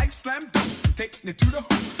 I like slam dunks and taking it to the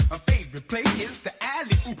hoop. My favorite play is the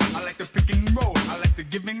alley-oop. I like the pick and roll. I like the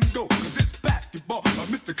give and go, cause it's basketball.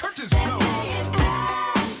 Mr. Curtis Blow.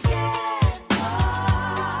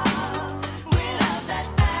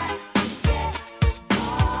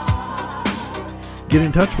 Get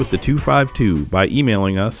in touch with the 252 by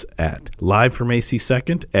emailing us at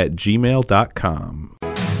livefromac2nd@gmail.com.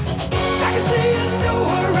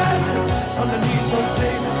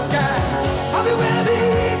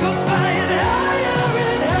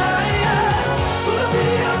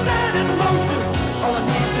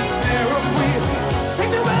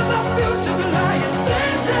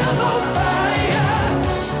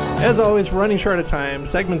 As always, running short of time.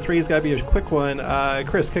 Segment 3 has got to be a quick one.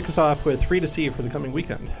 Chris, kick us off with 3 to see for the coming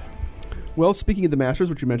weekend. Well, speaking of the Masters,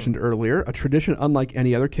 which you mentioned earlier, a tradition unlike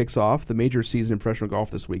any other kicks off the major season in professional golf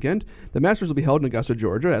this weekend. The Masters will be held in Augusta,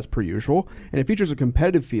 Georgia, as per usual, and it features a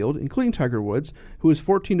competitive field, including Tiger Woods, who is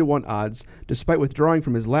 14-1 odds, despite withdrawing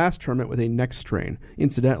from his last tournament with a neck strain.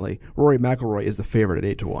 Incidentally, Rory McIlroy is the favorite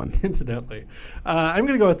at 8-1. Incidentally. I'm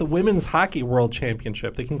going to go with the Women's Hockey World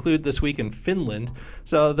Championship. They conclude this week in Finland.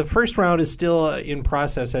 So the first round is still in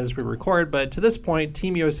process as we record, but to this point,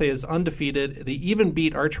 Team USA is undefeated. They even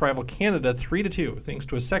beat arch rival Canada 3-2, thanks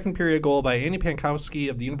to a second period goal by Annie Pankowski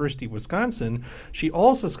of the University of Wisconsin. She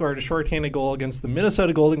also scored a shorthanded goal against the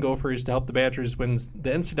Minnesota Golden Gophers to help the Badgers win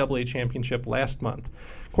the NCAA championship last month.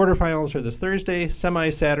 Quarterfinals are this Thursday,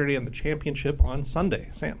 semi-Saturday, and the championship on Sunday.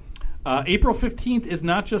 Sam. April 15th is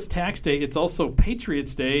not just Tax Day, it's also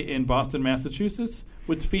Patriots Day in Boston, Massachusetts,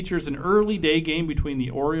 which features an early day game between the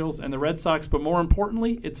Orioles and the Red Sox. But more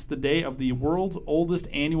importantly, it's the day of the world's oldest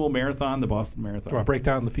annual marathon, the Boston Marathon. Do you want to break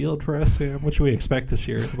down the field for us, Sam? What should we expect this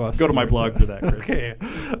year at the Boston Go to my blog for that, Chris. Okay.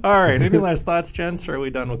 All right. Any last thoughts, gents, or are we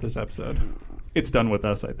done with this episode? It's done with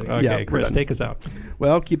us, I think. Okay, Yeah, Chris, take us out.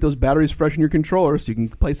 Well, keep those batteries fresh in your controller so you can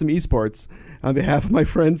play some esports. On behalf of my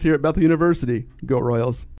friends here at Bethel University, go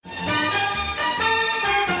Royals.